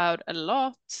talked about a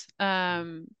lot?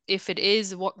 If it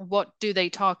is, what do they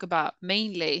talk about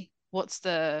mainly? What's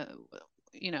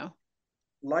you know,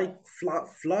 like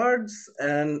floods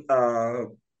and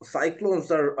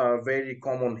cyclones are very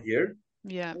common here.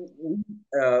 yeah,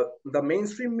 The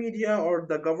mainstream media or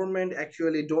the government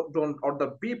actually don't or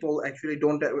the people actually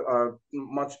don't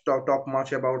much talk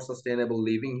much about sustainable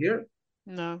living here.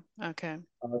 no, okay.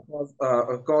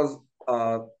 Because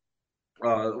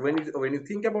when you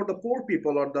think about the poor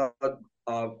people or the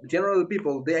general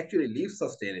people, they actually live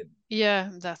sustainably. Yeah,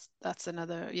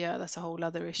 that's a whole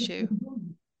other issue.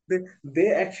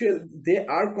 They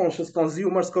are conscious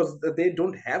consumers because they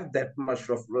don't have that much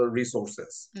of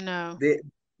resources. No, They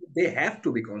they have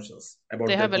to be conscious they about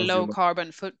their have a low consumer.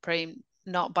 carbon footprint,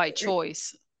 not by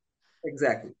choice.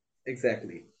 Exactly,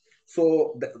 exactly.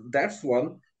 So that's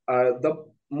one. The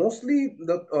mostly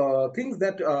the things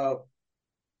that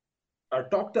are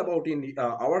talked about in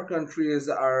our countries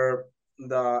are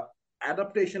the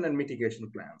adaptation and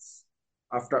mitigation plans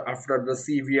after the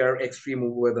severe extreme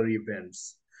weather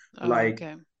events, Oh, like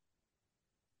okay.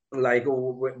 like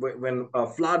when a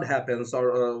flood happens,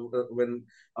 or when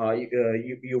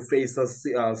you face a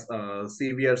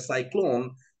severe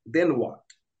cyclone, then what?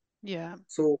 Yeah.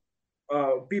 So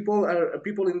people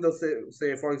in the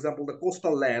say for example the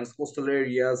coastal lands, coastal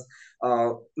areas,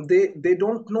 they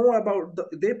don't know about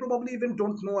they probably even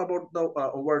don't know about the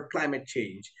word climate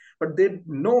change, but they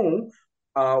know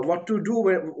what to do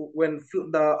when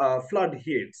the flood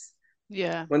hits,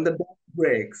 Yeah. when the dam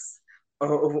breaks,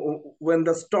 when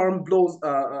the storm blows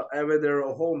away their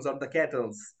homes or the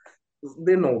kettles.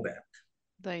 They know that.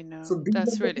 They So know. these are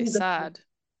That's the really things that, sad.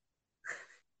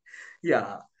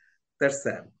 yeah, that's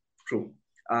sad. True.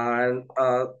 And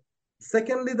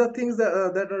secondly, the things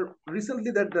that are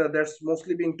recently that's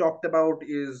mostly being talked about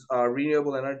is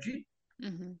renewable energy.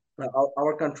 Hmm.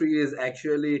 Our country is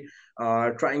actually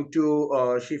trying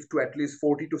to shift to at least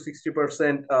 40 to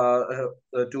 60%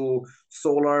 to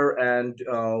solar and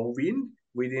wind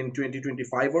within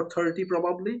 2025 or 30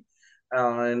 probably.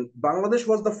 And Bangladesh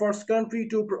was the first country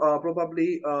to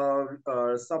probably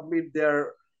submit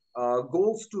their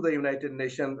goals to the United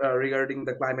Nations regarding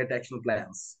the climate action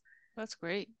plans. That's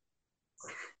great.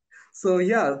 So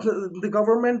yeah, the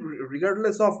government,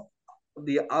 regardless of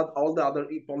all the other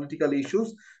political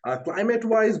issues, climate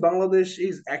wise, Bangladesh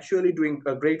is actually doing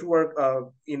a great work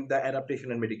in the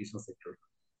adaptation and mitigation sector.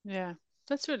 Yeah.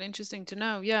 That's really interesting to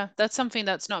know. Yeah. That's something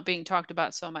that's not being talked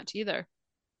about so much either.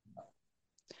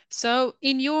 So,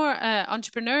 in your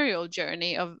entrepreneurial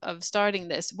journey of starting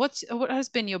this, what has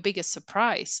been your biggest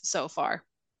surprise so far?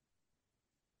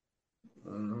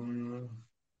 um,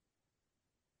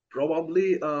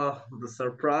 Probably the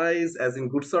surprise, as in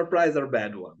good surprise or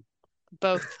bad one.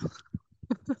 Both.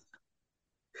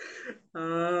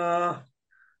 uh,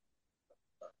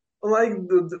 like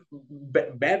the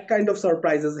bad kind of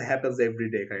surprises happens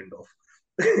every day, kind of.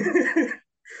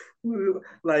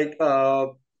 Like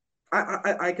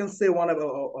I can say one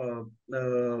about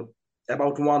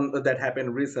one that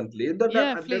happened recently. Yeah,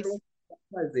 That please. was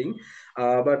surprising,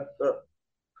 but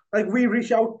like we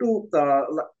reach out to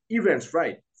events,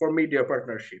 right, for media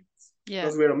partnerships, Yeah.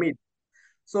 because we're a media.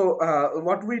 So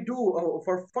what we do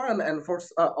for fun and for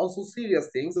also serious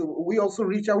things, we also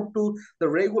reach out to the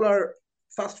regular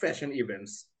fast fashion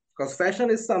events, because fashion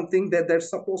is something that they're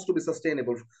supposed to be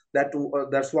sustainable.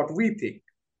 That's what we think.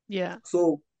 Yeah.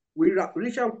 So we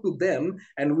reach out to them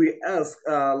and we ask,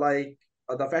 the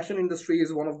fashion industry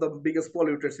is one of the biggest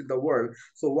polluters in the world.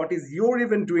 So what is your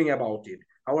even doing about it?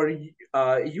 How are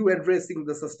you addressing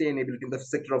the sustainability in the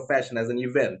sector of fashion as an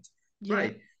event, Yeah.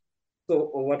 right? So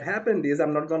what happened is,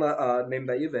 I'm not gonna name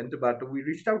the event, but we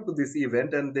reached out to this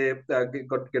event and they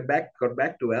got back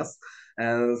to us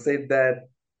and said that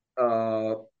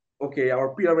uh, okay, our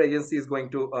PR agency is going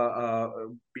to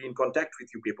be in contact with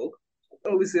you people.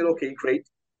 Well, we said okay, great,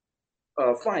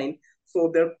 fine. So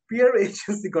their PR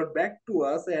agency got back to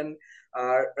us and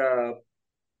uh,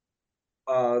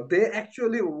 uh, they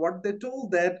actually what they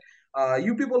told that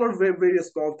you people are very, very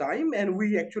small time and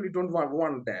we actually don't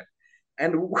want that.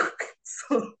 And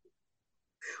so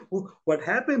what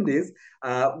happened is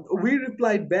we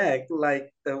replied back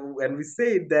like when we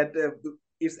said that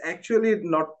it's actually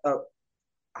not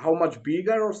how much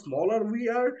bigger or smaller we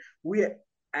are. We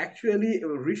actually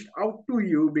reached out to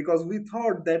you because we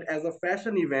thought that as a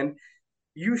fashion event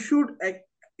you should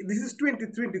this is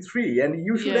 2023 and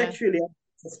you should Yeah. actually have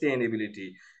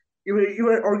sustainability. You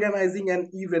were organizing an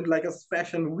event like a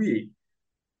fashion week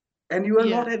and you are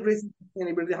Yeah. not addressing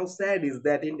sustainability. How sad is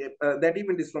that? In that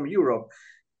event is from Europe.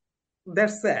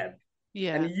 That's sad.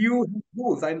 And Yeah. you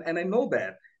lose, and I know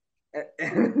that.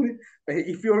 And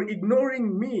if you're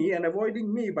ignoring me and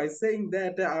avoiding me by saying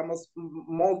that I'm a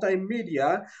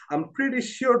multimedia, I'm pretty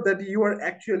sure that you are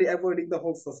actually avoiding the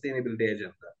whole sustainability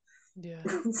agenda. Yeah.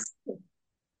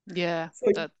 Yeah.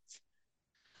 So,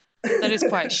 That is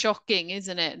quite shocking,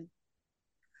 isn't it?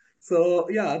 so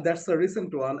yeah, that's a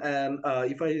recent one. And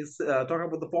if I talk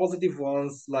about the positive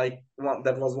ones, like one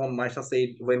that was one Maesha said,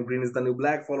 when green is the new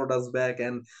black, followed us back,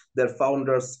 and their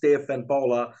founders Steph and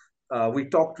Paula. We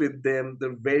talked with them.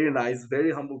 They're very nice,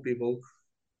 very humble people.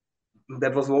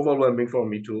 That was overwhelming for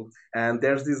me too. And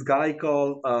there's this guy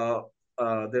called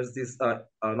there's this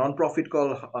non-profit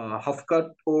called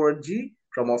Hufcut.org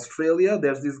from Australia.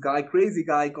 There's this guy, crazy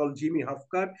guy called Jimmy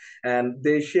Hufcut, and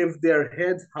they shave their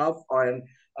heads half and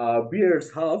beards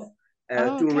half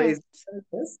Oh, to okay. raise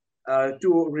awareness, to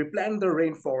replant the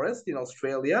rainforest in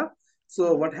Australia.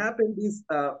 So what Oh. happened is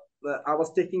I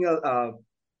was taking a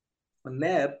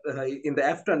nap in the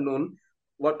afternoon.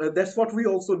 What That's what we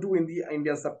also do in the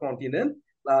Indian subcontinent.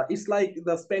 It's like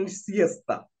the Spanish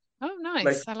siesta. Oh, Like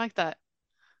nice. I like that.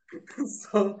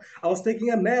 So I was taking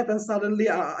a nap, and suddenly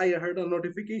I heard a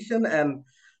notification, and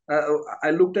uh,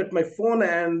 I looked at my phone,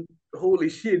 and holy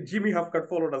shit, Jimmy Hafkat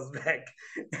followed us back.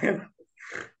 And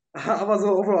I was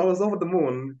over the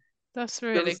moon. That's That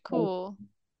really was so, cool.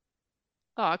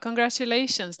 Oh,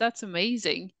 congratulations. That's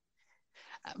amazing.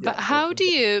 But yeah, thank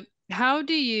you. how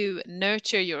do you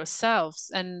nurture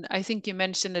yourselves? And I think you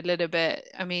mentioned a little bit,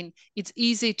 I mean, it's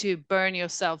easy to burn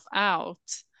yourself out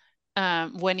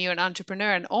when you're an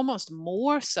entrepreneur, and almost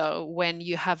more so when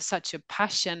you have such a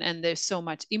passion and there's so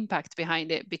much impact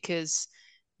behind it because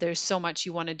there's so much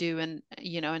you want to do and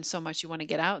and so much you want to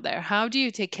get out there. How do you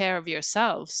take care of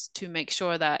yourselves to make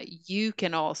sure that you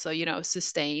can also,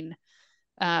 sustain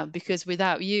because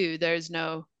without you, there's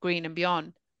no green and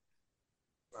beyond.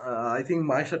 I think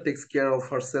Maisha takes care of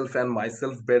herself and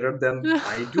myself better than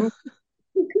I do.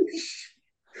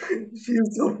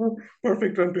 She's so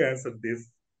perfect one to answer this.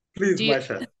 Please, Do you,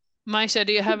 Maisha. Maisha,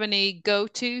 do you have any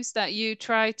go-tos that you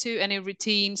try to, any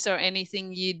routines or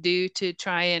anything you do to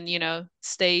try and,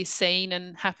 stay sane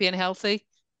and happy and healthy?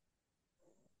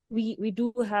 We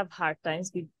do have hard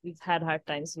times. We've had hard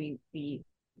times. We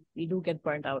do get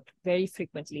burnt out very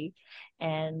frequently,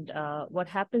 and what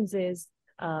happens is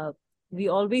we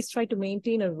always try to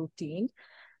maintain a routine.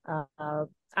 uh,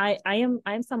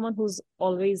 I'm someone who's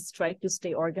always tried to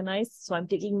stay organized. So I'm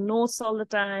taking notes all the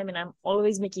time, and I'm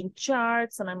always making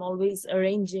charts, and I'm always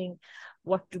arranging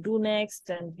what to do next,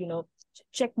 and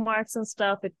check marks and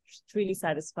stuff. It's really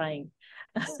satisfying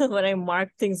when I mark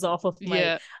things off of my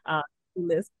Yeah. uh,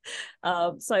 list.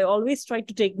 So I always try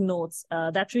to take notes.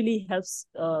 That really helps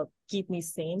keep me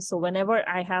sane. So whenever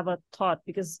I have a thought,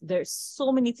 because there's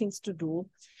so many things to do,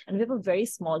 and we have a very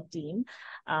small team.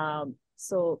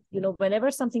 So,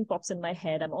 whenever something pops in my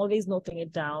head, I'm always noting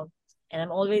it down. And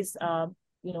I'm always,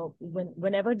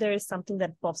 whenever there is something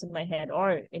that pops in my head,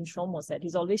 or in Shoummo's head,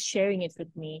 he's always sharing it with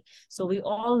me. So we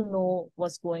all know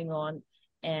what's going on.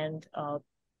 And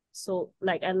so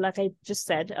like I just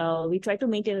said, we try to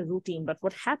maintain a routine. But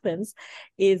what happens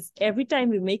is every time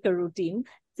we make a routine,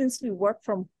 since we work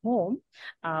from home,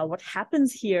 what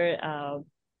happens here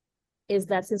is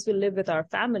that since we live with our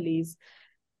families,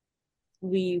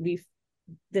 we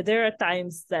there are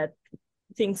times that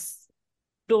things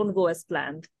don't go as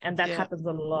planned, and that Yeah. happens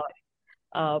a lot.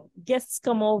 Guests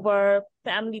come over,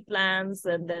 family plans,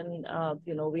 and then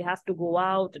we have to go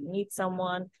out and meet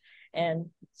someone, and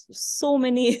so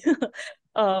many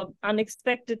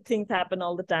unexpected things happen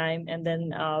all the time. And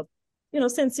then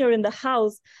since you're in the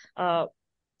house, uh,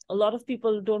 a lot of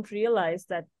people don't realize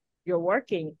that you're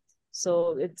working,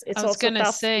 so I it's was also gonna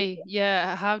tough. say,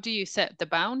 yeah, how do you set the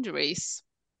boundaries?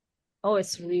 Oh,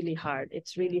 it's really hard.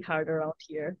 It's really hard around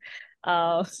here.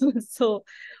 So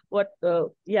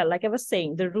yeah, like I was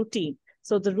saying, the routine.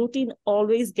 So the routine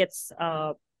always gets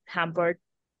hampered,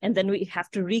 and then we have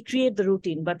to recreate the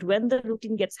routine. But when the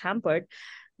routine gets hampered,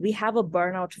 we have a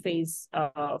burnout phase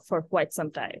for quite some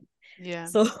time. Yeah.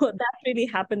 So that really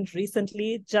happened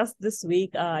recently, just this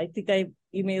week. I think I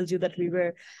emailed you that we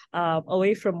were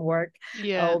away from work.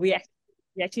 Yeah.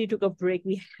 We actually took a break.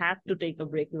 We had to take a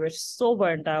break. We were so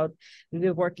burned out. We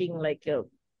were working like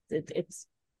it's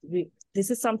we. This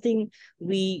is something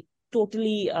we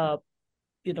totally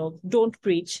don't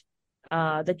preach.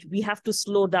 That we have to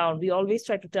slow down. We always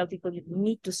try to tell people you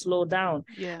need to slow down.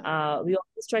 Yeah. We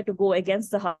always try to go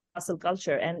against the hustle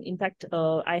culture. And in fact,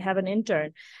 I have an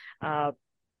intern. Uh,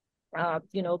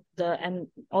 and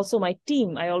also my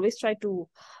team, I always try to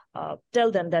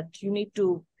tell them that you need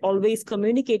to always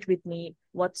communicate with me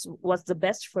what's the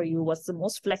best for you, what's the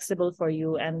most flexible for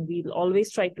you, and we'll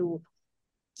always try to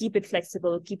keep it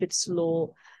flexible, keep it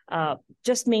slow,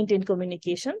 just maintain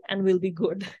communication, and we'll be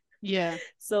good. Yeah.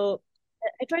 So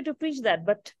I try to preach that,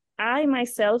 but I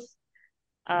myself,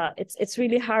 it's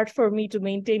really hard for me to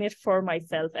maintain it for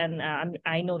myself, and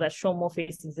I know that Shoummo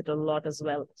faces it a lot as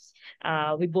well.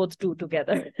 We both do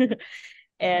together.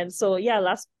 And so yeah,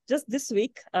 just this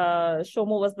week,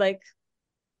 Shoummo was like,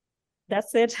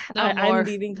 "That's it. No I'm more.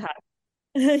 leaving Dhaka."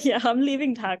 Yeah, I'm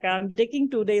leaving Dhaka. I'm taking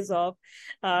 2 days off.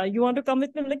 You want to come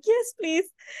with me? I'm like, yes, please.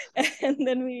 And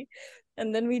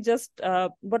then we just.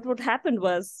 But what happened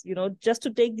was, just to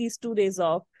take these 2 days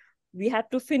off, we had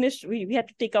to finish. We had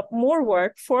to take up more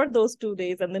work for those 2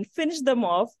 days and then finish them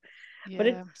off. But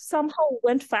it Yeah. somehow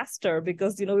went faster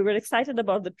because we were excited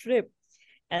about the trip,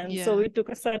 and so Yeah. we took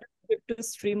a sudden trip to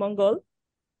Sri Mongol.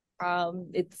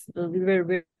 It's we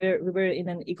were in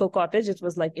an eco cottage. It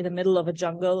was like in the middle of a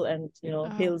jungle, and Oh,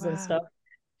 hills and stuff. wow.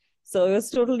 So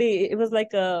it was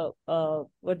like a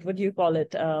what do you call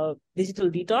it, digital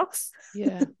detox.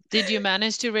 Yeah. Did you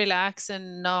manage to relax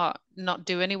and not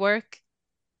do any work?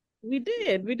 We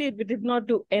did not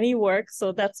do any work.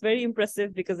 So that's very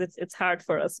impressive because it's hard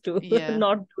for us to Yeah.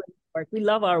 not do any work. We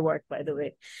love our work, by the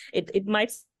way. It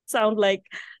might sound like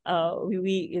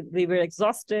we were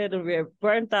exhausted or we're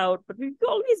burnt out, but we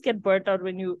always get burnt out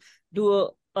when you do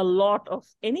a lot of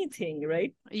anything,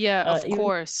 right? Yeah, of Even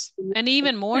course. And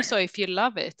even more so if you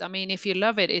love it. I mean, if you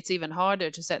love it, it's even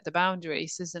harder to set the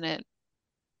boundaries, isn't it?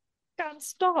 can't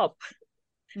stop.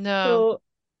 No. So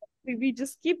we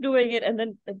just keep doing it, and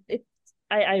then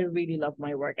I really love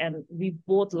my work, and we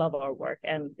both love our work,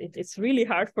 and it's really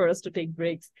hard for us to take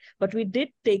breaks, but we did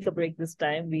take a break this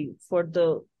time. We For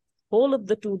the whole of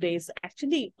the 2 days,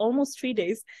 actually almost 3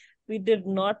 days, we did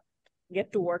not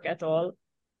get to work at all.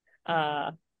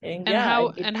 uh and And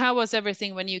yeah, how was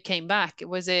everything when you came back? It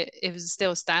was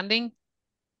still standing?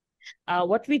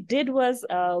 what we did was,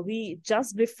 we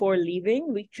just before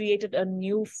leaving, we created a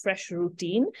new fresh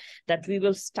routine that we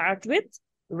will start with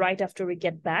right after we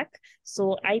get back.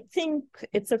 So I think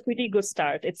it's a pretty good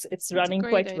start. It's That's a running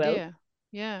great quite well. idea.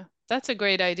 Yeah, that's a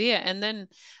great idea. And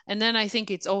then I think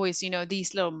it's always,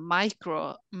 these little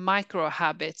micro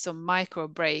habits or micro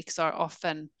breaks are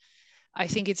often, I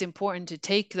think it's important to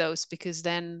take those because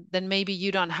then maybe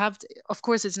you don't have to, of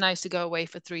course it's nice to go away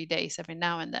for 3 days every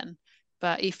now and then.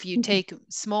 But if you take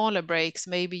smaller breaks,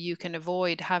 maybe you can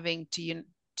avoid having to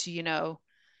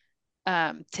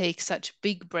take such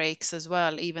big breaks as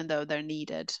well, even though they're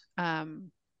needed.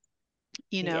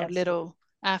 Absolutely. Little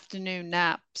afternoon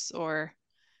naps or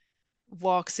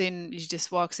walks in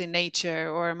nature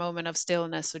or a moment of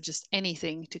stillness or just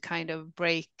anything to kind of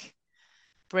break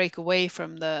away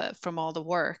from all the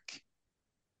work.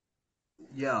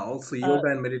 Yeah, also uh yoga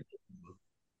and meditation.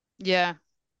 Yeah,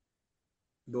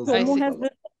 Those I Shomo help think a has lot.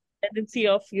 this tendency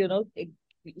of,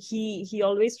 he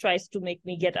always tries to make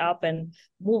me get up and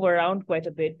move around quite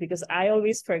a bit because I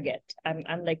always forget.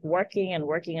 I'm like working and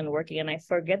working and working, and I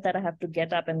forget that I have to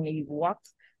get up and maybe walk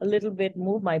a little bit,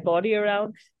 move my body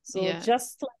around. So yeah.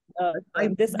 just like I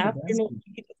this my best. afternoon,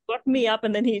 he just got me up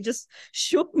and then he just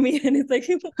shook me and it's like,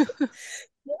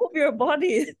 move your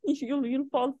body, you'll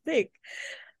fall sick.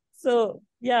 So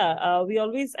yeah, we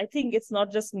always, I think it's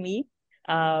not just me.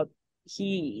 Uh,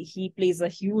 he plays a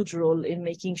huge role in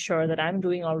making sure that I'm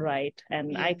doing all right,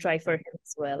 and I Yeah. try for him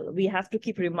as well. We have to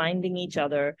keep reminding each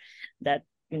other that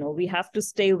we have to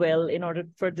stay well in order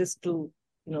for this to,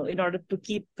 in order to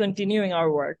keep continuing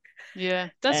our work. Yeah,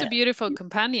 that's Uh, a beautiful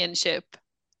companionship.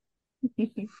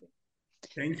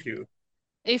 Thank you.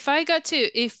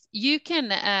 If you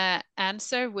can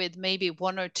answer with maybe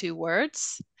one or two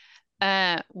words,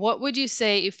 what would you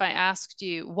say if I asked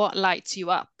you what lights you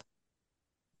up?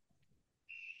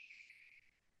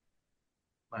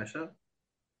 Maesha.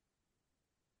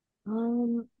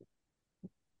 um,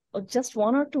 just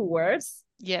one or two words.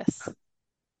 Yes.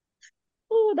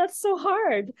 Oh, that's so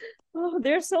hard. Oh,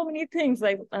 there's so many things.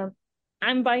 Like,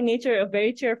 I'm by nature a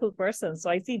very cheerful person, so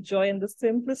I see joy in the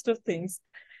simplest of things.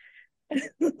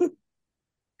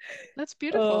 That's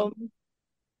beautiful. um,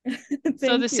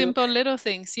 So the thank you. simple little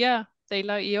things, yeah, they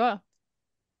light you up.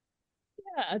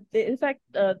 Yeah, in fact,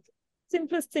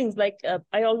 simplest things like,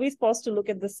 I always pause to look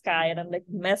at the sky, and I'm like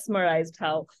mesmerized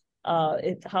how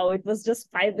it was just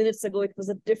 5 minutes ago. It was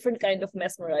a different kind of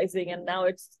mesmerizing, and now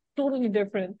it's totally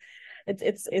different.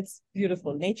 It's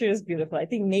beautiful. Nature is beautiful. I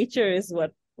think nature is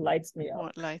what lights me up.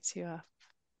 What lights you up?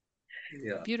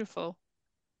 Yeah, Beautiful.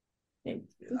 yeah.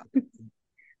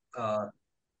 Uh,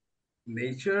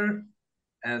 Nature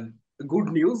and good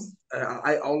news.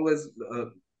 I always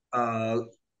uh,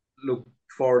 look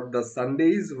for the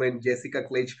Sundays when Jessica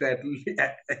Klitschko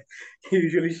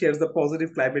usually shares the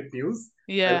positive climate news.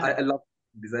 Yeah. I love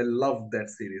this. I love that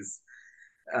series.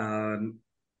 Um,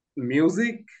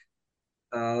 Music,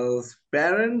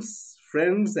 parents,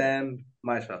 friends, and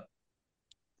Maisha.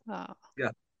 Oh,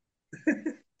 Yeah.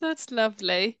 that's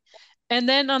lovely. And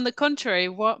then on the contrary,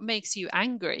 what makes you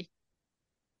angry?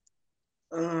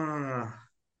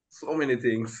 So many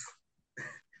things.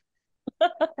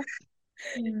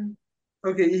 Mm.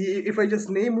 Okay, if I just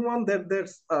name one,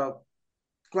 that's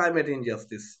climate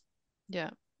injustice.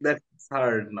 Yeah. That's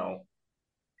hard now.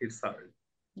 It's hard.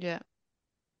 Yeah.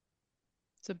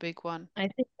 It's a big one. I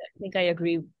think I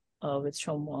agree with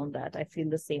Shomo on that. I feel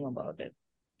the same about it.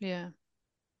 Yeah.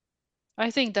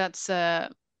 I think that's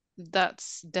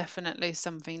definitely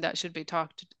something that should be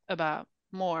talked about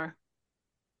more.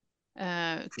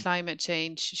 Climate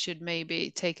change should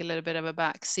maybe take a little bit of a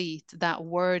back seat. That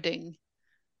wording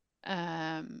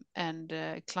and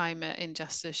climate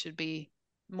injustice should be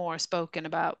more spoken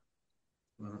about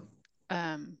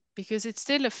Uh, because it's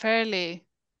still a fairly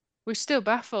which still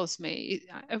baffles me.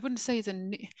 I wouldn't say it's a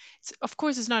new, of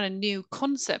course, it's not a new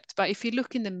concept, but if you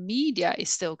look in the media,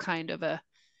 it's still kind of a,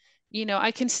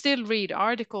 I can still read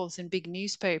articles in big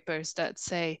newspapers that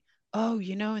say, oh,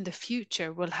 in the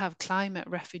future we'll have climate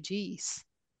refugees.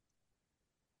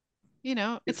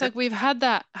 It's It's like we've had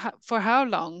that for how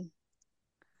long?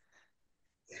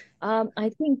 I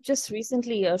think just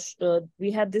recently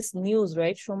we had this news,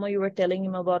 right? Shoummo, you were telling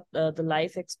him about the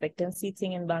life expectancy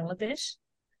thing in Bangladesh.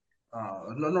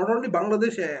 not only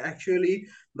Bangladesh, actually,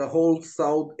 the whole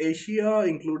South Asia,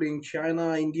 including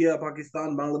China, India,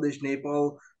 Pakistan, Bangladesh,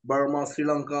 Nepal, Burma, Sri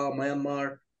Lanka,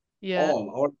 Myanmar, Yeah,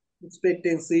 all our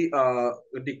expectancy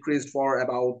decreased for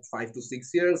about 5 to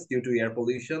 6 years due to air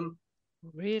pollution.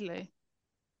 really.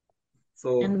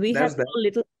 So And we had that's that. so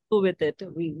little to do with it.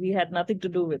 We had nothing to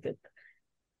do with it.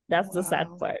 That's the sad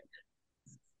Wow. part.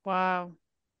 Wow.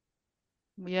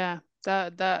 Yeah,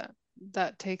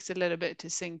 that takes a little bit to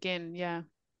sink in. Yeah.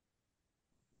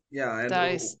 Yeah, and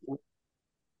That is,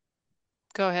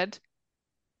 go ahead.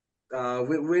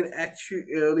 when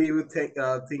actually you think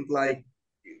like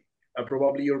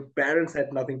probably your parents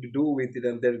had nothing to do with it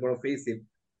and they're gonna face it,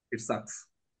 it sucks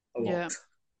a lot. Yeah.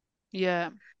 Yeah.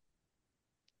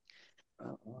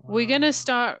 We're Uh, gonna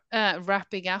start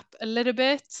wrapping up a little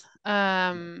bit,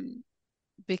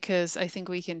 because I think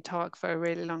we can talk for a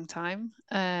really long time.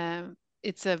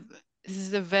 It's a this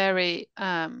is a very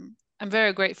I'm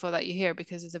very grateful that you're here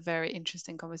because it's a very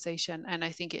interesting conversation and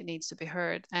I think it needs to be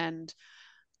heard. And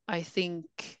I think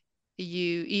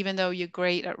even though you're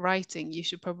great at writing, you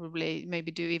should probably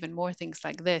maybe do even more things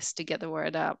like this to get the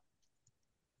word out.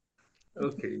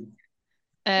 okay.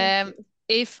 Thank Um, you.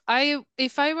 if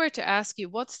I were to ask you,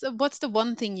 what's the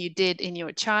one thing you did in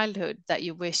your childhood that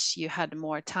you wish you had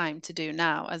more time to do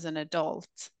now as an adult?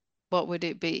 What would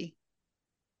it be?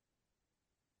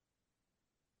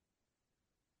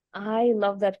 I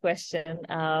love that question.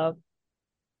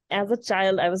 As a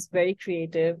child, I was very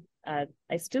creative.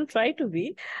 I still try to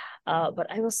be, but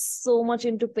I was so much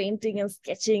into painting and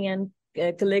sketching and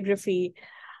calligraphy.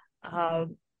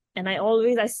 Um, and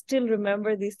I still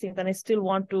remember these things, and I still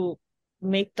want to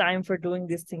make time for doing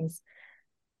these things.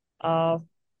 Uh,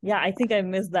 yeah, I think I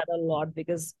miss that a lot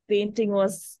because painting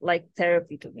was like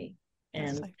therapy to me. That's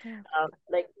And like that.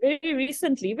 like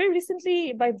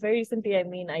by very recently, I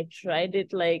mean, I tried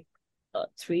it like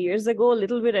 3 years ago, a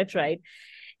little bit I tried.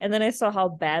 And then I saw how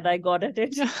bad I got at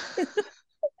it.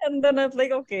 And then I was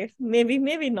like, okay,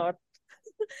 maybe not.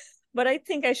 But I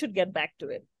think I should get back to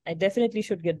it. I definitely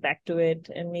should get back to it.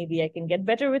 And maybe I can get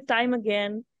better with time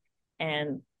again.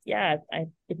 And yeah,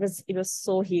 it was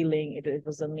so healing. It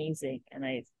was amazing. And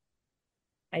I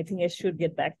think I should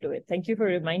get back to it. Thank you for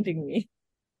reminding me.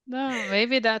 No,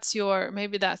 maybe that's your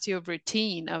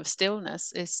routine of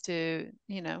stillness is to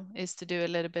do a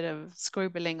little bit of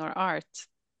scribbling or art.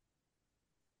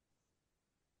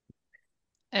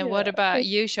 And what Yeah. about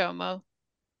you, Shomo?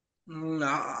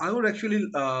 I would actually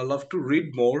love to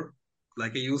read more,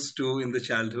 like I used to in the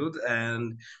childhood,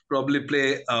 and probably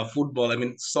play football. I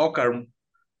mean, soccer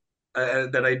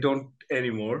that I don't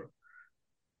anymore.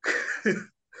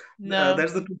 No,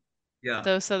 That's the two. Yeah,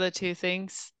 those are the two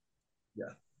things.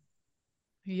 yeah,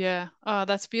 Yeah. Oh,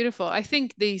 that's beautiful. I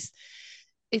think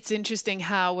it's interesting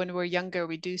how when we're younger,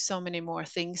 we do so many more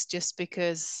things just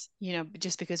because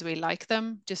we like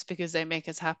them, just because they make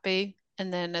us happy.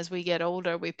 And then as we get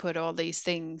older, we put all these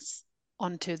things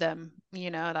onto them,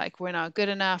 like we're not good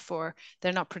enough or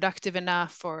they're not productive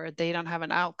enough or they don't have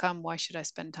an outcome. Why should I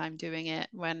spend time doing it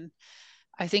when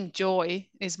I think joy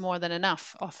is more than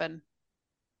enough often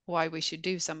why we should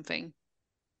do something.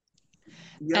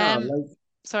 yeah. Um, Like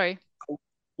sorry.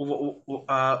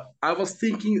 I was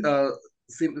thinking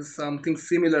something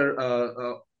similar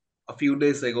a few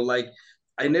days ago. Like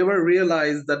I never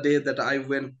realized the day that I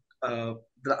went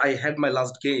that I had my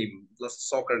last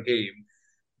soccer game.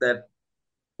 That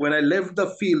when I left the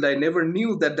field, I never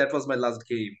knew that that was my last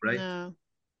game. Right? No,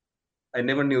 I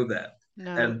never knew that.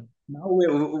 no, And now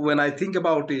when I think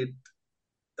about it,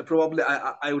 probably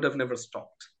I would have never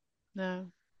stopped.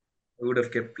 no. I would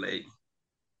have kept playing.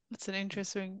 That's an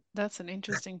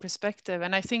interesting perspective.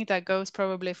 And I think that goes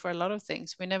probably for a lot of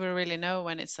things. We never really know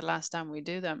when it's the last time we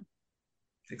do them.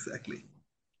 Exactly.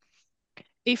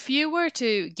 If you were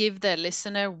to give the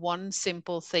listener one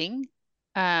simple thing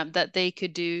that they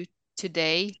could do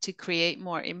today to create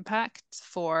more impact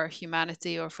for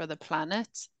humanity or for the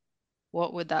planet,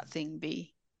 what would that thing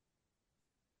be?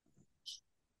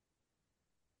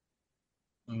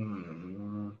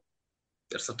 Mm,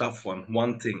 that's a tough one.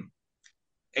 One thing: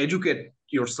 educate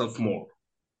yourself more.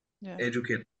 Yeah.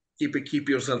 Educate. Keep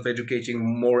yourself educating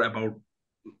more about.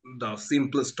 the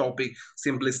simplest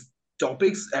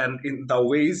topics, and in the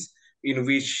ways in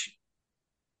which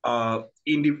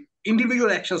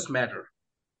individual actions matter.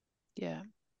 Yeah.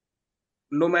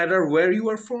 No matter where you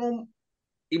are from,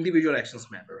 individual actions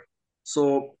matter.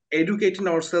 So educating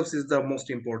ourselves is the most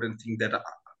important thing that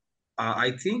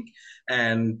I think,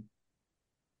 and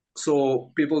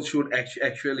so people should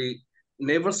actually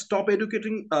never stop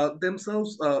educating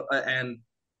themselves, and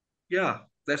yeah,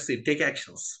 that's it. Take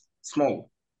actions, small,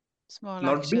 Small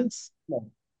not big, actions. small.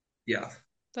 Yeah,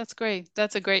 That's great.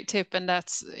 That's a great tip. And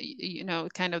that's,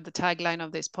 kind of the tagline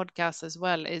of this podcast as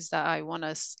well, is that I want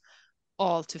us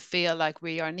all to feel like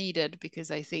we are needed, because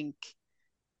I think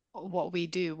what we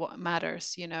do, what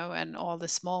matters, and all the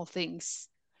small things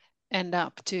end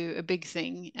up to a big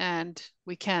thing. And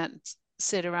we can't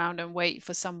sit around and wait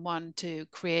for someone to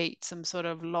create some sort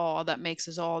of law that makes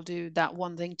us all do that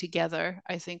one thing together.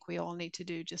 I think we all need to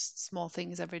do just small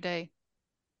things every day.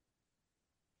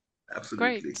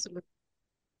 absolutely. Great.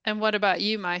 And what about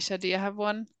you, Maisha? Do you have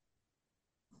one?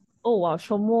 Oh wow,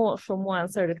 Shomo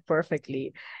answered it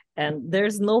perfectly, and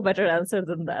there's no better answer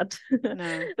than that.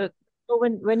 No, So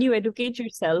when you educate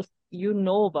yourself, you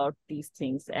know about these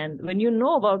things, and when you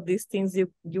know about these things,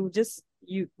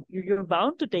 you're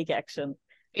bound to take action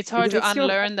it's hard because to it's your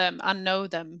unlearn them, unknow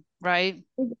them, right?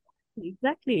 home.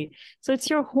 Exactly. So it's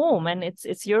your home, and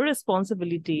it's your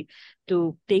responsibility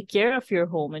to take care of your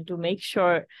home and to make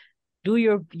sure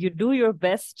you do your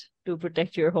best to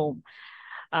protect your home.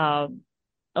 Um,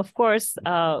 of course,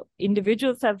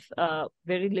 individuals have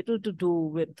very little to do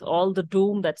with all the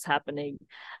doom that's happening.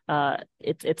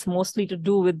 It's mostly to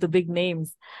do with the big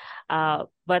names.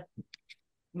 But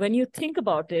when you think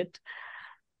about it,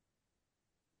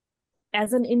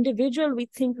 as an individual, we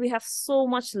think we have so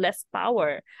much less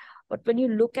power. But when you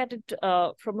look at it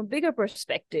from a bigger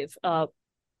perspective,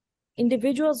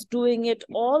 individuals doing it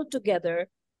all together,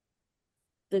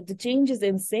 the change is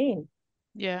insane.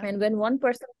 Yeah, And when one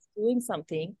person is doing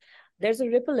something, there's a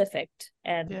ripple effect,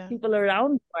 and yeah, people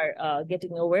around are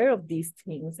getting aware of these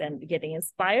things and getting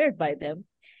inspired by them.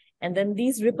 And then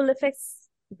these ripple effects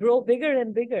grow bigger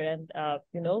and bigger, and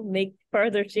make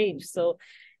further change. So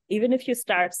even if you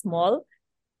start small,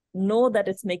 know that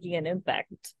it's making an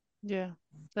impact. yeah.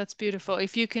 That's beautiful.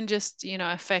 If you can just,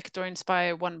 affect or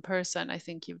inspire one person, I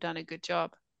think you've done a good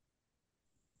job.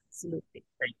 Absolutely.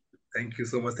 Thank you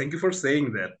so much. Thank you for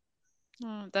saying that.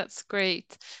 Oh, that's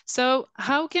great. So,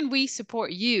 how can we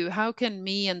support you? How can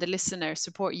me and the listener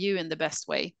support you in the best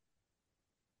way?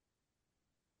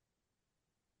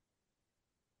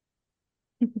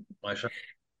 Maisha,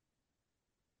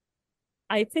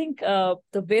 I think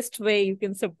the best way you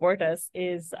can support us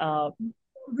is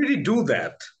really do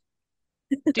that.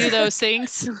 Do those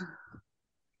things.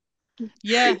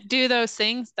 Yeah, do those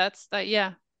things. That's that.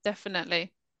 Yeah,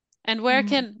 definitely. And where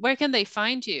can they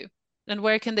find you? And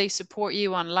where can they support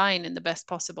you online in the best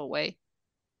possible way?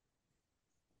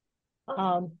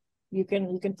 Um, you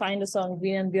can find us on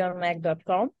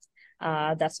greenandbeyondmag.com.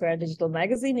 That's where our digital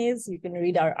magazine is. You can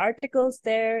read our articles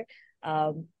there.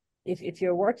 Um, if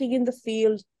you're working in the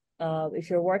field, if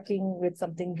you're working with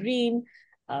something green,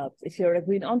 if you're a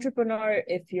green entrepreneur,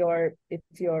 if you're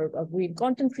a green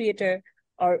content creator,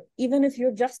 or even if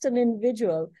you're just an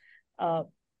individual uh,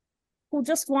 who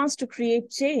just wants to create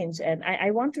change. And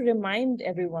I want to remind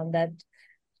everyone that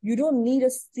you don't need a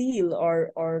seal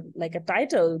or like a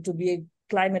title to be a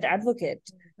climate advocate.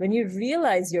 When you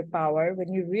realize your power,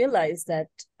 when you realize that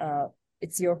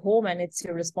it's your home and it's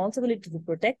your responsibility to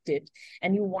protect it,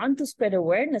 and you want to spread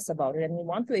awareness about it and you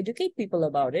want to educate people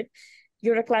about it,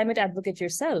 you're a climate advocate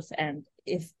yourself. And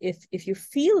if you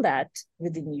feel that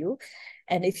within you,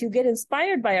 and if you get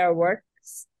inspired by our work,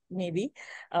 maybe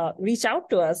reach out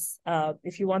to us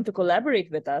if you want to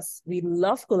collaborate with us. We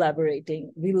love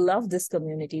collaborating. We love this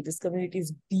community. This community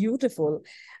is beautiful.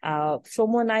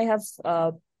 Shomo and I have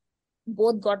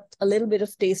both got a little bit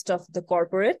of taste of the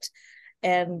corporate,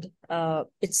 and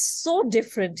it's so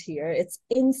different here. It's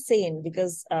insane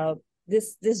because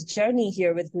this journey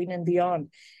here with Green and Beyond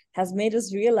has made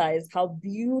us realize how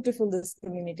beautiful this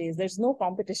community is. There's no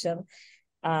competition.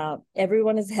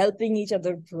 Everyone is helping each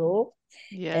other grow,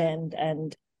 Yeah,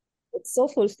 and it's so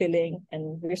fulfilling,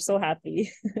 and we're so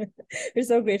happy. We're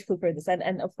so grateful for this.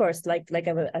 And of course, like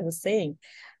I was saying,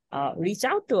 reach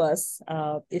out to us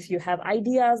if you have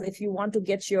ideas. If you want to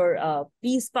get your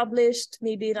piece published,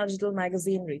 maybe in a digital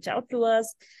magazine, reach out to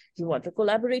us. If you want to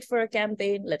collaborate for a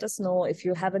campaign, let us know. If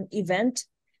you have an event,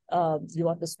 you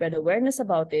want to spread awareness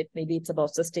about it, maybe it's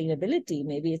about sustainability,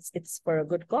 maybe it's for a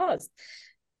good cause,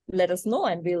 let us know,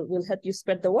 and we'll help you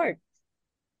spread the word.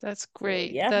 that's So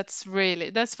great. yeah. That's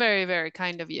very, very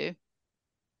kind of you.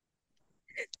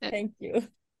 Thank you.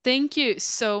 Thank you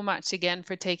so much again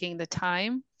for taking the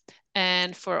time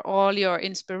and for all your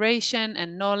inspiration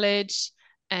and knowledge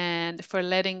and for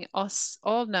letting us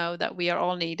all know that we are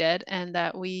all needed and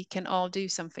that we can all do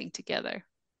something together.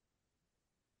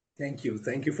 Thank you.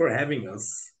 Thank you for having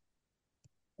us.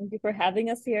 Thank you for having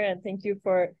us here, and thank you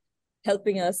for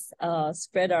helping us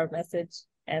spread our message.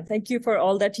 And thank you for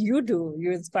all that you do.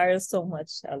 You inspire us so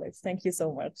much, Alex. Thank you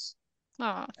so much.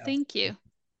 Oh, thank you.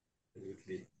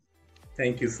 Absolutely.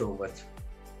 Thank you so much.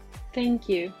 Thank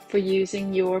you for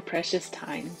using your precious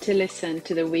time to listen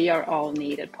to the We Are All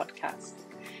Needed podcast.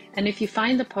 And if you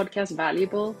find the podcast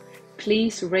valuable,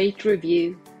 please rate,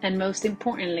 review, and most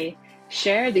importantly,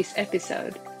 share this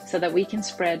episode so that we can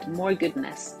spread more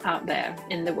goodness out there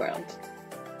in the world.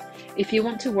 If you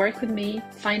want to work with me,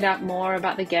 find out more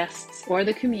about the guests or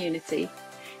the community,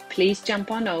 please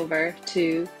jump on over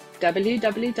to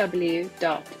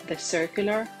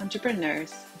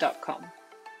www.thecircularentrepreneurs.com.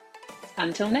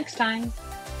 Until next time.